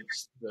the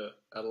points that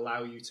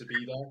allow you to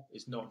be there.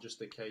 It's not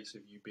just a case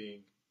of you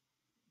being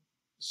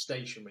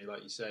stationary,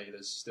 like you say.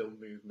 There's still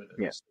movement, and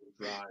Yeah. there's still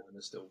drive, and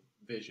there's still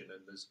vision,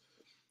 and there's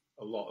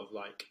a lot of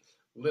like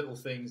little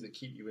things that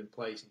keep you in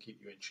place and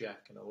keep you in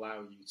check and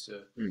allow you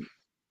Mm.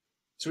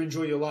 to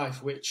enjoy your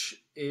life,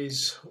 which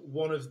is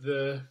one of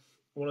the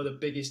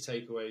biggest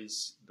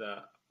takeaways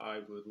that I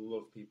would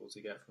love people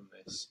to get from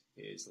this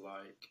is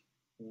like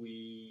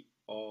we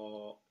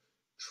are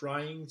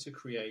trying to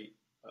create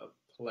a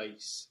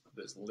place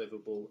that's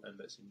livable and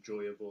that's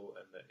enjoyable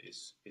and that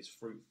is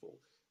fruitful.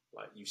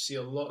 Like you see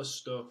a lot of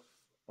stuff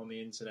on the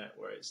internet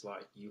where it's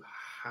like you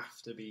have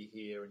to be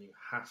here and you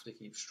have to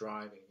keep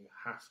striving, you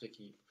have to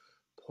keep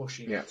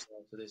pushing Yeah.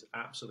 yourself to this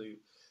absolute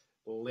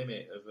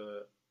limit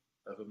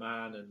of a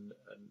man and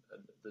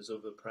there's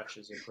other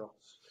pressures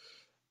across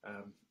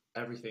um,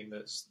 everything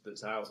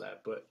that's out there.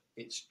 But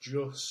it's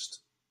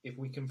just if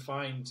we can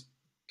find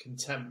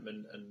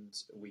contentment and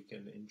we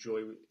can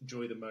enjoy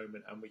the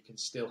moment and we can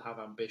still have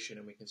ambition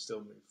and we can still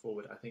move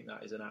forward, I think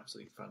that is an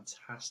absolutely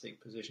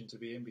fantastic position to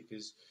be in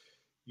because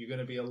you're going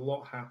to be a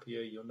lot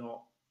happier. You're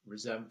not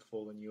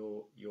resentful, and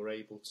you're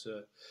able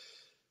to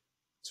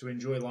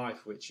enjoy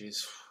life, which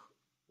is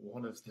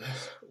one of the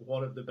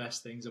one of the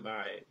best things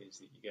about it is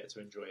that you get to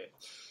enjoy it.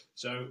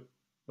 So,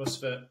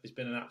 Mustafa, it's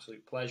been an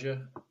absolute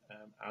pleasure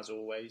as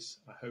always.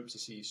 I hope to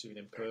see you soon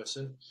in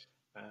person.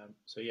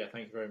 So yeah,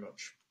 thank you very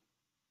much.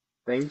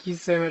 Thank you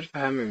so much for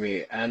having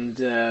me.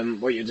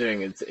 And what you're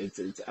doing,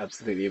 it's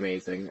absolutely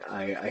amazing.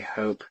 I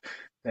hope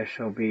there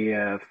shall be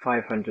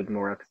 500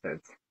 more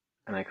episodes,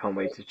 and I can't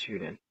wait to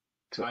tune in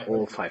to I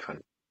all hope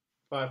 500.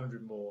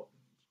 500 more,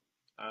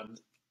 and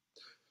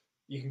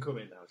you can come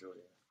in now,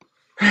 Georgia.